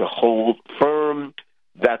to hold firm.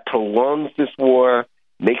 That prolongs this war,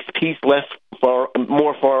 makes peace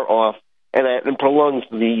more far off, and prolongs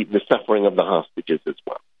the suffering of the hostages as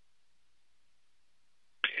well.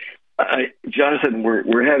 Jonathan,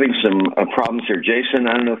 we're having some problems here. Jason,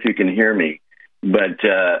 I don't know if you can hear me, but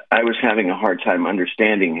I was having a hard time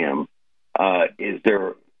understanding him. Is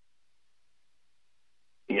there...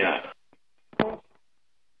 Yeah.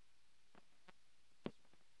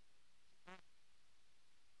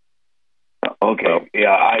 Okay.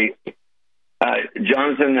 Yeah,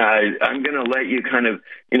 Jonathan, I'm going to let you kind of,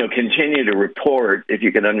 continue to report. If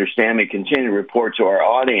you can understand me, continue to report to our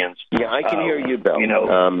audience. Yeah, I can hear you, Bill.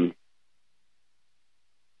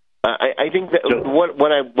 I think that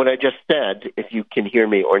what I just said, if you can hear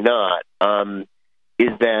me or not,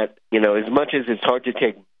 is that, as much as it's hard to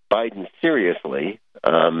take Biden seriously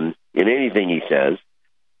in anything he says,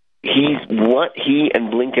 what he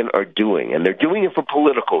and Blinken are doing, and they're doing it for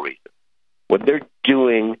political reasons. What they're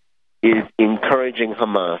doing is encouraging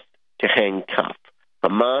Hamas to hang tough.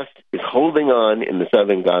 Hamas is holding on in the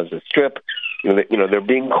southern Gaza Strip. They're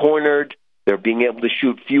being cornered. They're being able to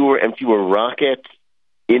shoot fewer and fewer rockets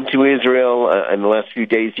into Israel. In the last few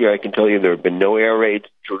days here, I can tell you there have been no air raids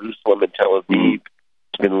in Jerusalem and Tel Aviv.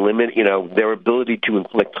 It's been limited. Their ability to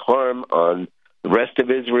inflict harm on the rest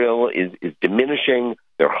of Israel is diminishing.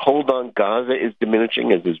 Their hold on Gaza is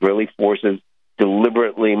diminishing as Israeli forces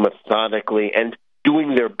deliberately, methodically, and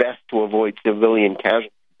doing their best to avoid civilian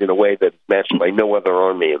casualties in a way that's matched by no other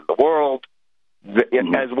army in the world,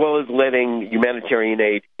 as well as letting humanitarian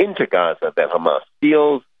aid into Gaza that Hamas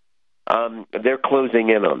steals. They're closing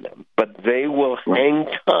in on them. But they will hang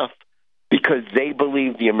tough because they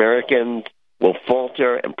believe the Americans will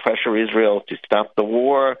falter and pressure Israel to stop the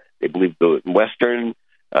war. They believe the Western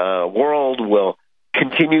world will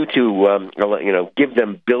continue to, give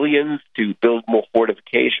them billions to build more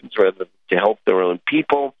fortifications rather than to help their own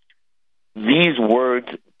people. These words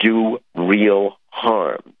do real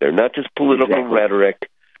harm. They're not just political rhetoric.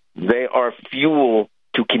 They are fuel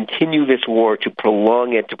to continue this war, to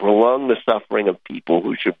prolong it, to prolong the suffering of people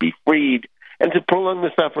who should be freed, and to prolong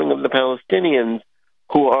the suffering of the Palestinians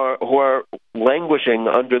who are languishing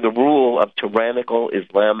under the rule of tyrannical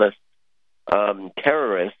Islamist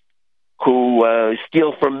terrorists who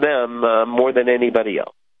steal from them more than anybody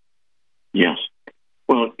else. Yes.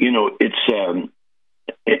 Well, it's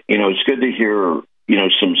good to hear,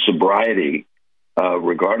 some sobriety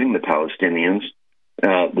regarding the Palestinians.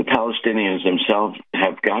 The Palestinians themselves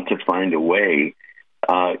have got to find a way,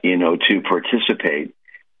 to participate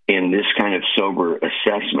in this kind of sober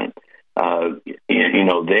assessment.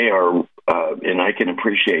 They are, and I can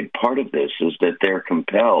appreciate part of this is that they're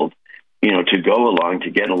compelled, to go along,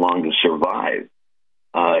 to get along, to survive.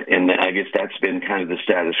 And I guess that's been kind of the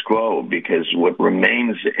status quo, because what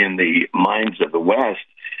remains in the minds of the West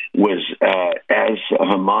was as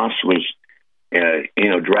Hamas was,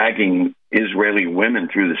 dragging Israeli women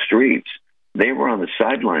through the streets, they were on the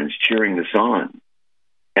sidelines cheering this on.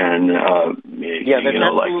 And, that's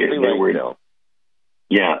absolutely right.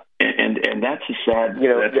 Yeah, and that's a sad,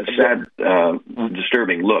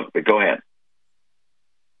 disturbing look. But go ahead.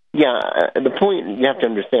 Yeah, the point you have to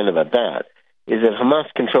understand about that is that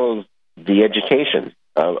Hamas controls the education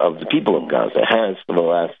of the people of Gaza, has for the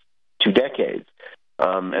last 2 decades,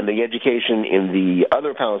 and the education in the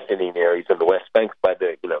other Palestinian areas in the West Bank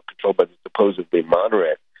controlled by the supposedly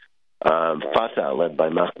moderate Fatah, led by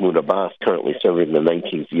Mahmoud Abbas, currently serving the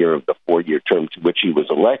 19th year of the 4-year term to which he was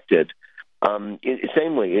elected.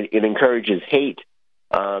 It encourages hate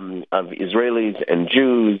of Israelis and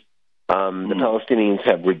Jews. The Palestinians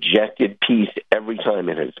have rejected peace every time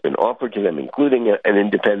it has been offered to them, including an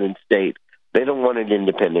independent state. They don't want an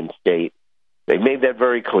independent state. They made that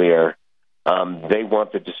very clear. They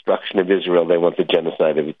want the destruction of Israel. They want the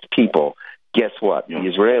genocide of its people. Guess what? The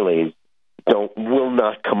Israelis will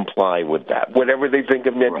not comply with that. Whatever they think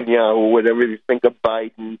of Netanyahu, whatever they think of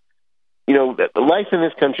Biden, the life in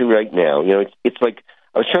this country right now, it's like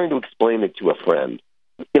I was trying to explain it to a friend.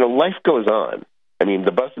 Life goes on. I mean,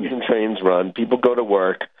 the buses and trains run. People go to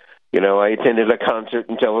work. I attended a concert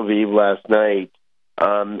in Tel Aviv last night.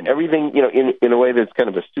 Everything, in a way that's kind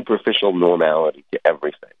of a superficial normality to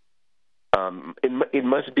everything. It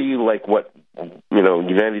must be like what, the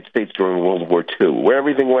United States during World War II, where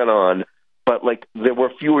everything went on, but like there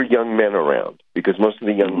were fewer young men around because most of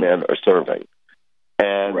the young men are serving.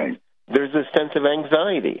 And there's a sense of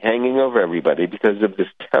anxiety hanging over everybody because of this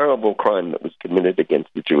terrible crime that was committed against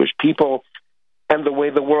the Jewish people and the way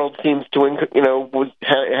the world seems to,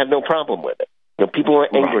 had no problem with it. People are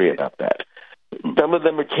angry about that. Some of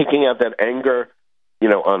them are taking out that anger,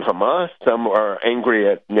 on Hamas. Some are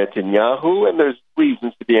angry at Netanyahu, and there's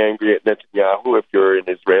reasons to be angry at Netanyahu if you're an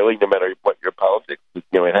Israeli, no matter what your politics.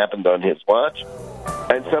 It happened on his watch.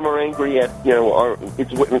 And some are angry at,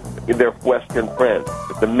 their Western friends.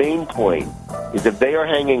 But the main point is that they are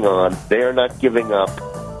hanging on, they are not giving up,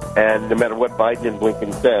 and no matter what Biden and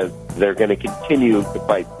Blinken says, they're going to continue to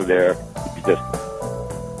fight for their existence.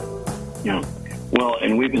 Yeah. Well,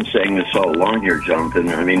 and we've been saying this all along here, Jonathan.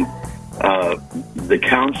 I mean, the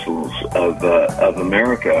councils of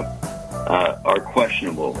America are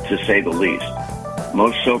questionable, to say the least.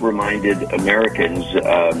 Most sober-minded Americans,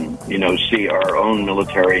 see our own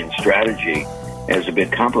military and strategy as a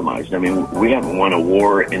bit compromised. I mean, we haven't won a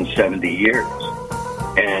war in 70 years.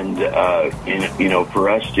 And, for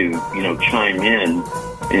us to, chime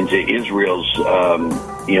into Israel's,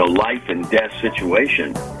 life and death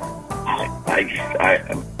situation,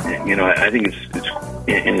 I think it's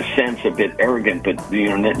in a sense a bit arrogant, but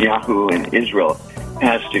Netanyahu and Israel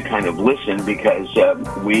has to kind of listen because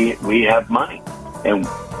we have money and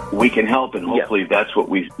we can help, and hopefully that's what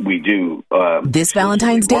we do. This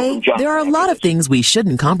Valentine's Day, there are a lot of things we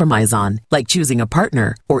shouldn't compromise on, like choosing a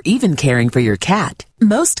partner or even caring for your cat.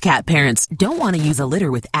 Most cat parents don't want to use a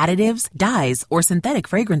litter with additives, dyes, or synthetic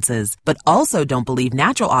fragrances, but also don't believe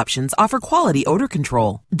natural options offer quality odor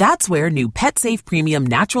control. That's where new Pet Safe Premium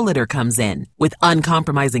Natural Litter comes in. With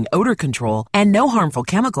uncompromising odor control and no harmful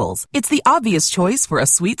chemicals, it's the obvious choice for a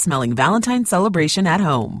sweet-smelling Valentine's celebration at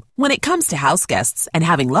home. When it comes to house guests and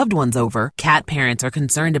having loved ones over, cat parents are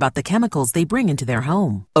concerned about the chemicals they bring into their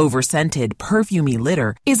home. Over-scented, perfumey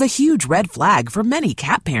litter is a huge red flag for many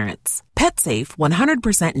cat parents. PetSafe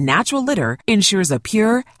 100% natural litter ensures a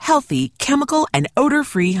pure, healthy, chemical, and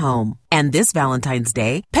odor-free home. And this Valentine's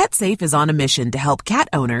Day, PetSafe is on a mission to help cat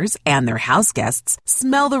owners and their house guests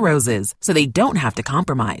smell the roses so they don't have to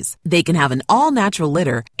compromise. They can have an all-natural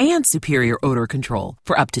litter and superior odor control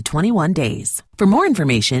for up to 21 days. For more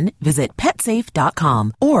information, visit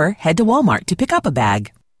petsafe.com or head to Walmart to pick up a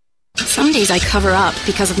bag. Some days I cover up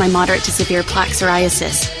because of my moderate to severe plaque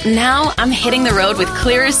psoriasis. Now I'm hitting the road with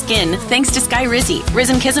clearer skin thanks to Skyrizi,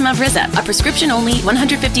 Risankizumab Riza, a prescription-only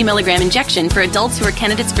 150 milligram injection for adults who are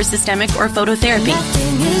candidates for systemic or phototherapy.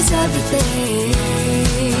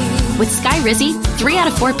 With Skyrizi, 3 out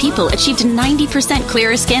of 4 people achieved 90%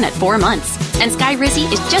 clearer skin at 4 months. And Skyrizi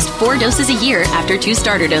is just 4 doses a year after 2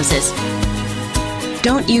 starter doses.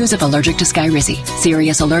 Don't use if allergic to Skyrizi.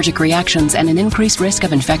 Serious allergic reactions and an increased risk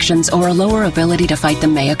of infections or a lower ability to fight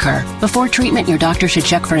them may occur. Before treatment, your doctor should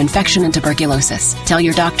check for infection and tuberculosis. Tell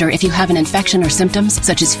your doctor if you have an infection or symptoms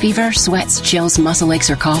such as fever, sweats, chills, muscle aches,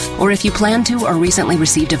 or cough, or if you plan to or recently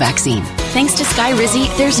received a vaccine. Thanks to Skyrizi,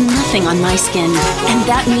 there's nothing on my skin, and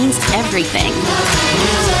that means everything.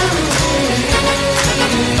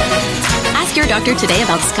 Ask your doctor today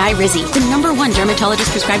about Skyrizi, the #1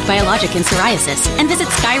 dermatologist-prescribed biologic in psoriasis, and visit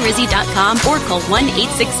Skyrizi.com or call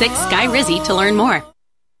 1-866-SKY-RIZI to learn more.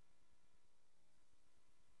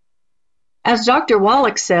 As Dr.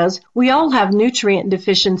 Wallach says, we all have nutrient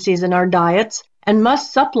deficiencies in our diets and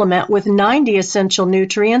must supplement with 90 essential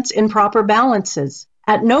nutrients in proper balances.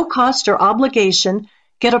 At no cost or obligation,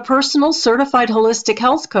 get a personal certified holistic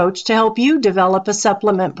health coach to help you develop a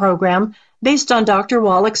supplement program based on Dr.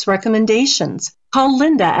 Wallach's recommendations. Call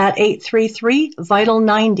Linda at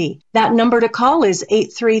 833-VITAL-90. That number to call is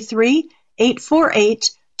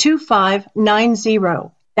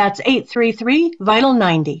 833-848-2590. That's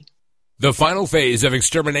 833-VITAL-90. The final phase of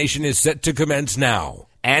extermination is set to commence now.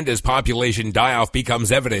 And as population die-off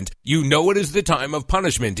becomes evident, you know it is the time of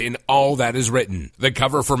punishment in all that is written. The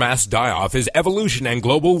cover for mass die-off is evolution and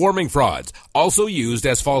global warming frauds, also used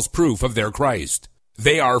as false proof of their Christ.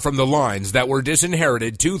 They are from the lines that were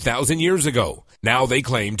disinherited 2,000 years ago. Now they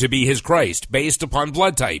claim to be his Christ based upon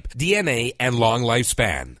blood type, DNA, and long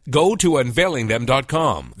lifespan. Go to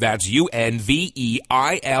unveilingthem.com. That's UNVEILING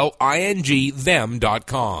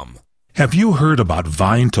them.com. Have you heard about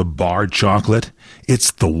Vine to Bar chocolate?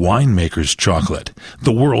 It's the winemaker's chocolate,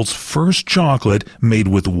 the world's first chocolate made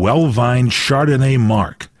with well-vined Chardonnay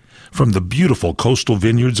marc from the beautiful coastal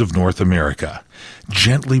vineyards of North America.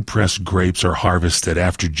 Gently pressed grapes are harvested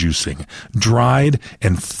after juicing, dried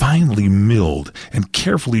and finely milled and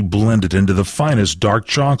carefully blended into the finest dark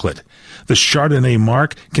chocolate. The Chardonnay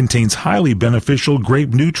marc contains highly beneficial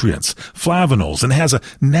grape nutrients, flavonols, and has a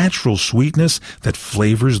natural sweetness that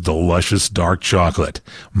flavors the luscious dark chocolate.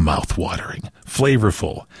 Mouth-watering,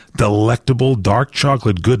 flavorful, delectable dark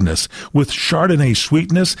chocolate goodness with Chardonnay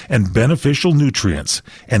sweetness and beneficial nutrients.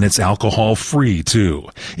 And it's alcohol-free, too.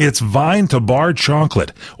 It's Vine to Bar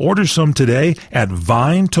chocolate. Order some today at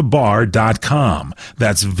vinetobar.com.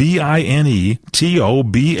 That's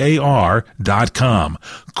VINETOBAR.com.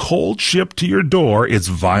 Cold shipped to your door, it's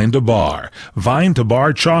Vine to Bar. Vine to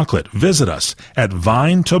Bar chocolate. Visit us at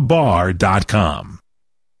vinetobar.com.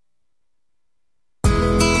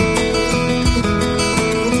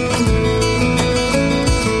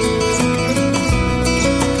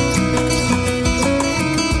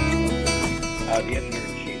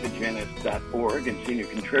 And senior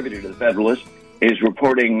contributor to the Federalist, is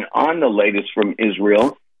reporting on the latest from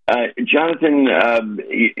Israel. Jonathan,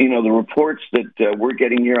 the reports that we're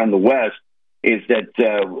getting here on the West is that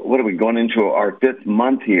what are we going into our fifth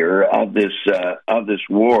month here of this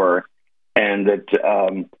war, and that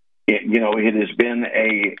it has been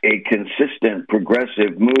a consistent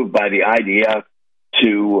progressive move by the IDF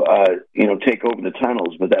to take over the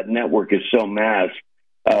tunnels, but that network is so massive.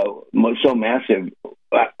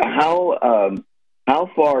 How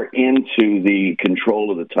far into the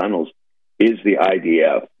control of the tunnels is the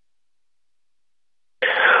IDF?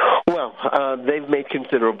 Well, they've made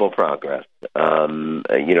considerable progress.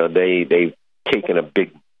 They've taken a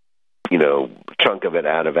big, chunk of it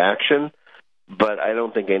out of action. But I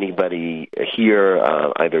don't think anybody here,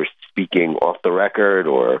 either speaking off the record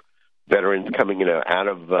or veterans coming, out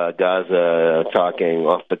of Gaza talking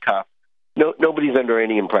off the cuff, nobody's under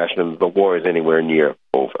any impression that the war is anywhere near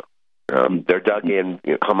over. They're dug in.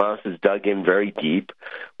 Hamas is dug in very deep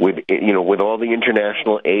with all the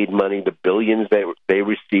international aid money, the billions they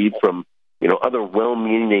receive from other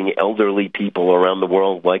well-meaning elderly people around the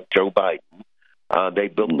world like Joe Biden. They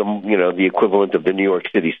built them, the equivalent of the New York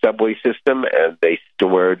City subway system, and they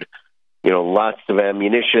stored, lots of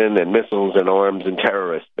ammunition and missiles and arms and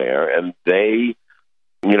terrorists there, and they're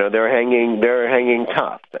hanging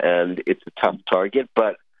tough, and it's a tough target,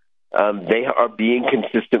 but they are being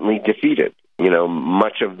consistently defeated.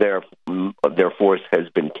 Much of their force has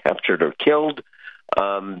been captured or killed.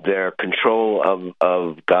 Their control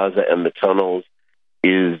of Gaza and the tunnels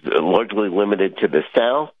is largely limited to the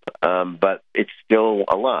south, but it's still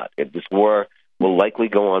a lot. This war will likely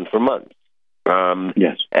go on for months.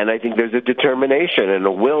 Yes. And I think there's a determination and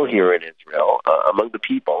a will here in Israel among the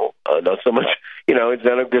people. Not so much, it's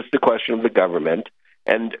not just the question of the government.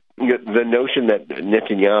 And the notion that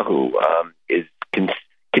Netanyahu is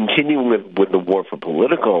continuing with the war for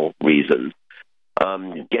political reasons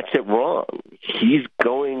gets it wrong. He's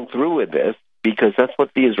going through with this because that's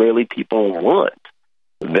what the Israeli people want.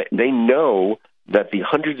 They know that the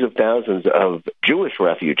hundreds of thousands of Jewish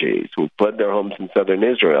refugees who fled their homes in southern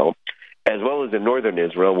Israel, as well as in northern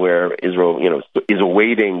Israel, where Israel, is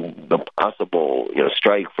awaiting the possible,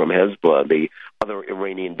 strike from Hezbollah, the other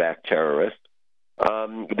Iranian-backed terrorists.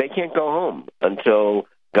 They can't go home until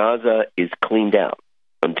Gaza is cleaned out,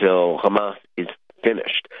 until Hamas is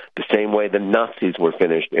finished, the same way the Nazis were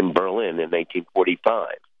finished in Berlin in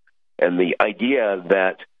 1945. And the idea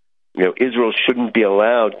that Israel shouldn't be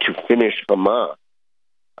allowed to finish Hamas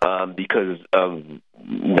because of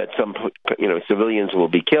that some civilians will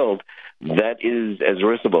be killed, that is as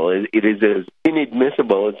risible. It is as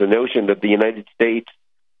inadmissible as the notion that the United States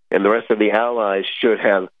and the rest of the Allies should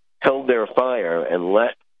have held their fire and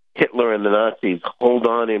let Hitler and the Nazis hold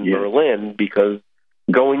on in Berlin, because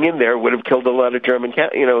going in there would have killed a lot of German,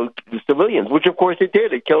 civilians, which of course it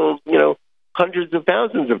did. It killed, hundreds of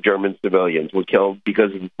thousands of German civilians were killed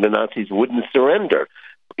because the Nazis wouldn't surrender.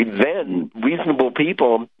 Then reasonable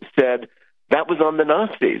people said that was on the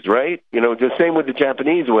Nazis, right? The same with the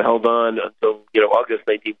Japanese, who held on until, August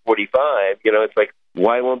 1945. It's like,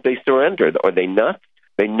 why won't they surrender? Are they nuts?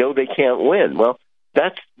 They know they can't win. Well,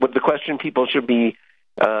 that's what the question people should be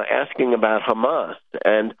asking about Hamas.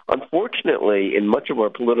 And unfortunately, in much of our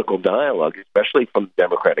political dialogue, especially from the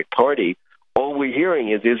Democratic Party, all we're hearing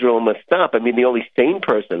is Israel must stop. I mean, the only sane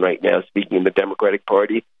person right now speaking in the Democratic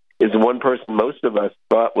Party is the one person most of us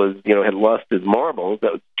thought was, had lost his marbles.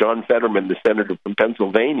 That was John Fetterman, the senator from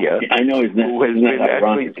Pennsylvania. I know, who has been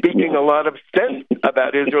actually speaking a lot of sense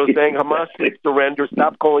about Israel, saying Hamas should surrender,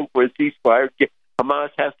 stop calling for a ceasefire.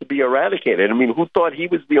 Hamas has to be eradicated. I mean, who thought he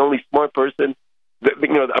was the only smart person,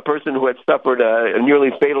 a person who had suffered a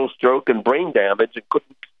nearly fatal stroke and brain damage and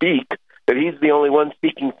couldn't speak, that he's the only one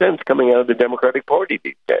speaking sense coming out of the Democratic Party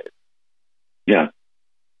these days? Yeah.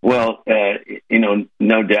 Well,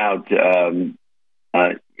 no doubt,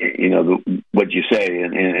 what you say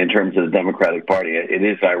in terms of the Democratic Party, it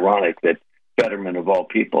is ironic that Fetterman, of all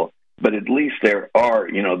people, but at least there are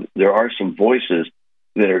some voices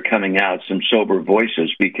that are coming out, some sober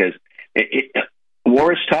voices, because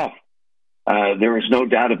war is tough. There is no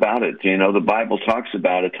doubt about it. The Bible talks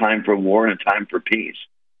about a time for war and a time for peace.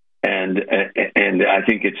 And I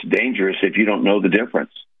think it's dangerous if you don't know the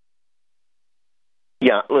difference.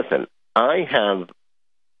 Yeah, listen, I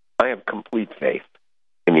have complete faith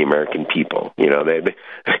in the American people. They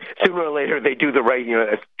sooner or later they do the right.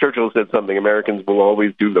 As Churchill said something, Americans will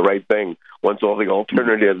always do the right thing once all the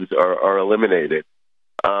alternatives are eliminated.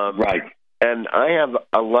 Right. And I have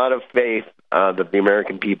a lot of faith that the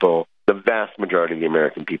American people, the vast majority of the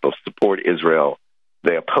American people, support Israel.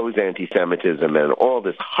 They oppose anti-Semitism and all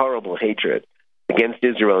this horrible hatred against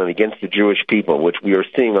Israel and against the Jewish people, which we are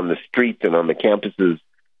seeing on the streets and on the campuses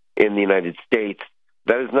in the United States.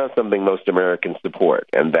 That is not something most Americans support,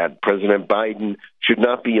 and that President Biden should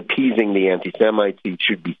not be appeasing the anti-Semites. He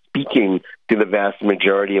should be speaking to the vast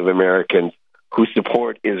majority of Americans who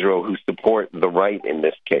support Israel, who support the right in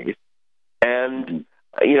this case. And,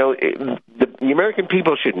 the American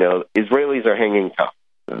people should know Israelis are hanging tough.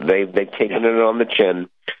 They've taken it on the chin.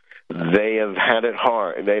 They have had it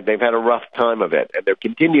hard. They've had a rough time of it, and they're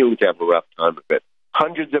continuing to have a rough time of it.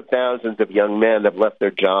 Hundreds of thousands of young men have left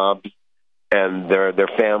their jobs and their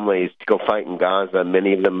families to go fight in Gaza.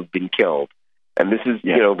 Many of them have been killed. And this is,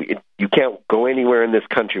 you can't go anywhere in this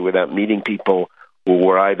country without meeting people who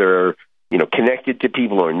were either, connected to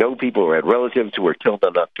people or know people or had relatives who were killed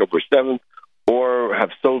on October 7th, or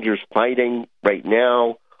have soldiers fighting right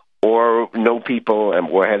now, or know people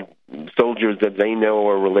or had soldiers that they know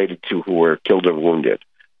are related to who were killed or wounded.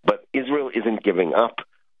 But Israel isn't giving up.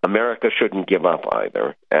 America shouldn't give up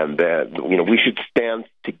either. And, we should stand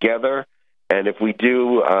together. And if we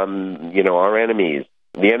do, our enemies,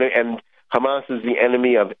 and Hamas is the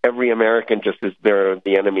enemy of every American, just as they're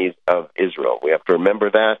the enemies of Israel. We have to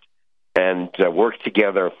remember that and work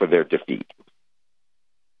together for their defeat.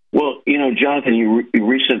 Well, Jonathan, you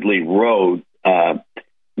recently wrote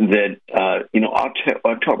that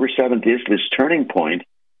October 7th is this turning point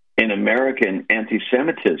in American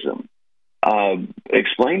anti-Semitism.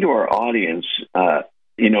 Explain to our audience,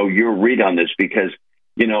 your read on this, because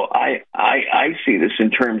I see this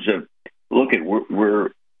in terms of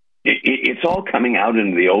it's all coming out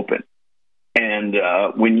into the open, and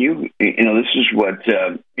when this is what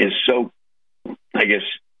is so, I guess,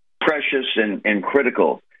 precious and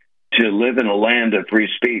critical to live in a land of free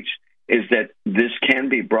speech, is that this can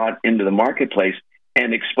be brought into the marketplace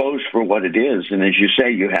and exposed for what it is. And as you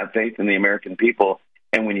say, you have faith in the American people.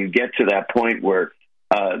 And when you get to that point where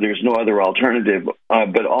there's no other alternative,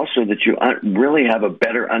 but also that you really have a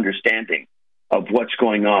better understanding of what's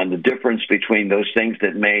going on, the difference between those things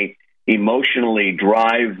that may emotionally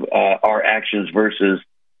drive our actions versus,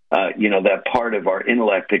 that part of our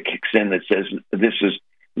intellect that kicks in that says,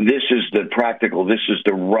 this is the practical, this is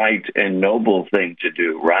the right and noble thing to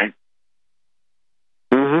do, right?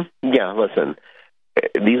 Mm-hmm. Yeah, listen,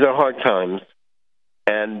 these are hard times.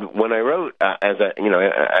 And when I wrote,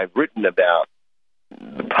 I've written about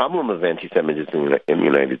the problem of anti-Semitism in the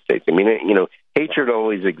United States. I mean, hatred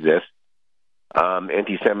always exists.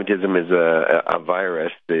 Anti-Semitism is a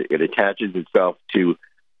virus. It attaches itself to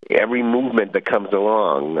every movement that comes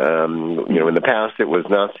along. In the past, it was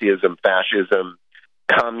Nazism, fascism,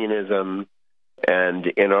 communism, and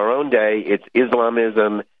in our own day, it's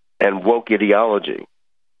Islamism and woke ideology.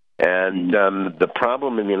 And the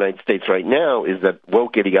problem in the United States right now is that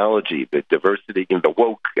woke ideology, the diversity, the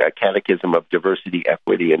woke catechism of diversity,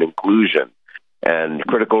 equity, and inclusion, and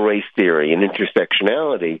critical race theory and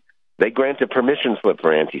intersectionality, they grant a permission slip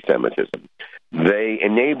for anti-Semitism. They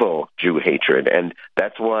enable Jew hatred, and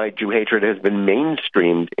that's why Jew hatred has been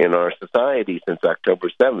mainstreamed in our society since October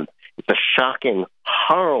 7th. It's a shocking,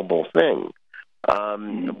 horrible thing.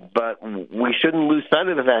 But we shouldn't lose sight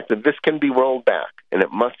of the fact that this can be rolled back, and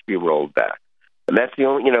it must be rolled back. And that's the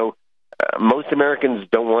only, most Americans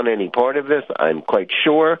don't want any part of this, I'm quite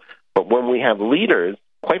sure. But when we have leaders,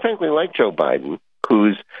 quite frankly, like Joe Biden,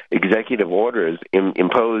 whose executive orders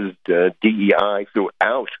imposed DEI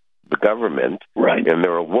throughout the government, right? And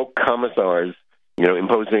there are woke commissars,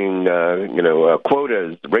 imposing,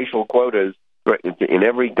 quotas, racial quotas in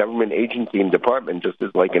every government agency and department, just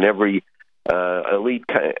as like in every elite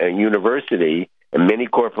university and many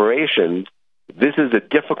corporations. This is a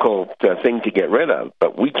difficult thing to get rid of,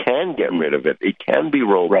 but we can get rid of it. It can be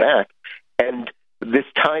rolled back, and this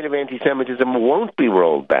tide of anti-Semitism won't be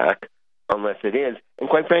rolled back unless it is. And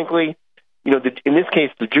quite frankly, in this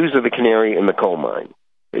case, the Jews are the canary in the coal mine.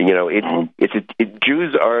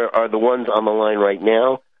 Jews are the ones on the line right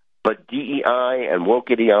now, but DEI and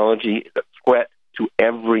woke ideology is a threat to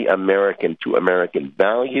every American, to American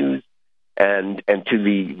values, and to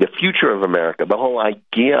the future of America, the whole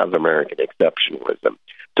idea of American exceptionalism.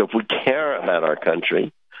 So if we care about our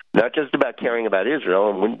country, not just about caring about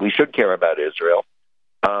Israel, and we should care about Israel,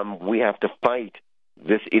 we have to fight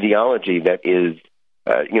this ideology that is,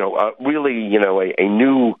 really, a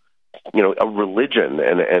new, a religion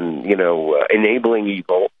and enabling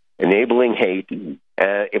evil, enabling hate,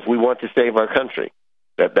 if we want to save our country.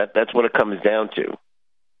 That's what it comes down to.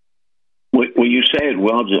 Well, you say it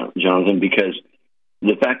well, Jonathan, because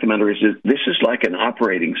the fact of the matter is that this is like an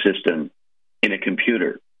operating system in a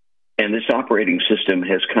computer. And this operating system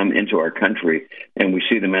has come into our country, and we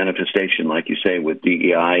see the manifestation, like you say, with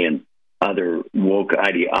DEI and other woke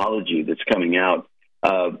ideology that's coming out.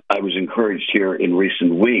 I was encouraged here in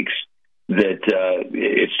recent weeks that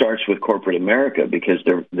it starts with corporate America, because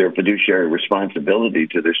their fiduciary responsibility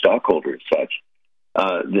to their stockholders is such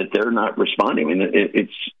that they're not responding. I mean,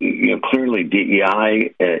 it's clearly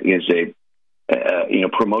DEI is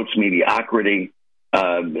promotes mediocrity.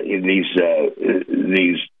 These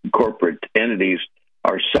corporate entities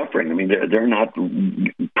are suffering. I mean, they're not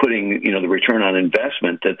putting the return on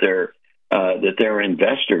investment that their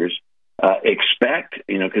investors expect.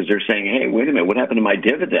 Because they're saying, "Hey, wait a minute, what happened to my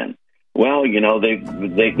dividend?" Well,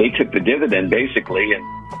 they took the dividend basically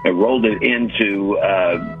and rolled it into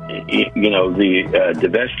the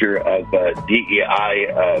divestiture of DEI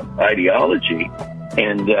ideology,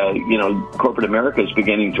 and corporate America is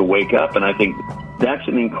beginning to wake up, and I think that's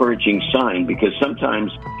an encouraging sign, because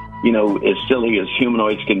sometimes as silly as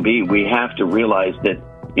humanoids can be, we have to realize that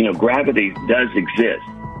gravity does exist.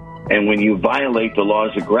 And when you violate the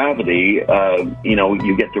laws of gravity,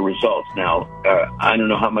 you get the results. Now, I don't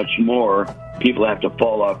know how much more people have to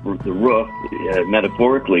fall off the roof,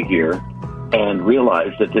 metaphorically here, and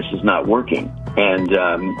realize that this is not working. And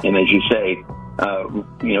as you say,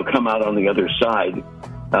 come out on the other side,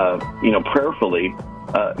 prayerfully,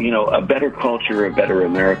 a better culture, a better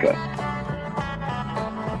America.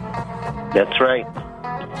 That's right.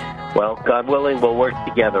 Well, God willing, we'll work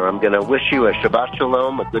together. I'm going to wish you a Shabbat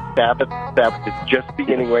Shalom, a good Sabbath. Sabbath is just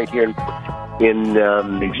beginning right here in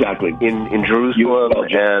Jerusalem.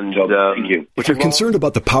 Thank you. If you're concerned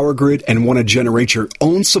about the power grid and want to generate your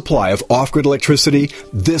own supply of off-grid electricity,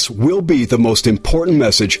 this will be the most important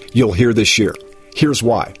message you'll hear this year. Here's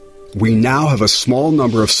why. We now have a small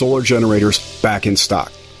number of solar generators back in stock.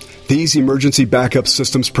 These emergency backup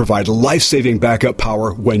systems provide life-saving backup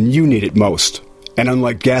power when you need it most. And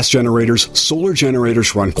unlike gas generators, solar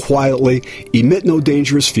generators run quietly, emit no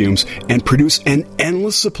dangerous fumes, and produce an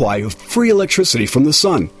endless supply of free electricity from the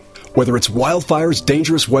sun. Whether it's wildfires,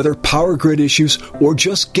 dangerous weather, power grid issues, or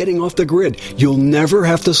just getting off the grid, you'll never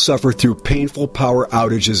have to suffer through painful power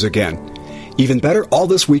outages again. Even better, all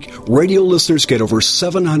this week, radio listeners get over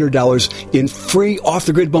 $700 in free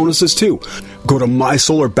off-the-grid bonuses, too. Go to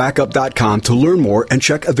mysolarbackup.com to learn more and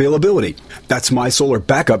check availability. That's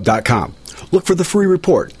mysolarbackup.com. Look for the free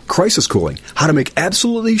report, Crisis Cooling, how to make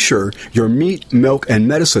absolutely sure your meat, milk, and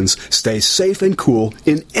medicines stay safe and cool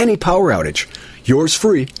in any power outage. Yours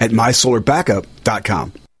free at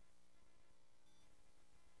mysolarbackup.com.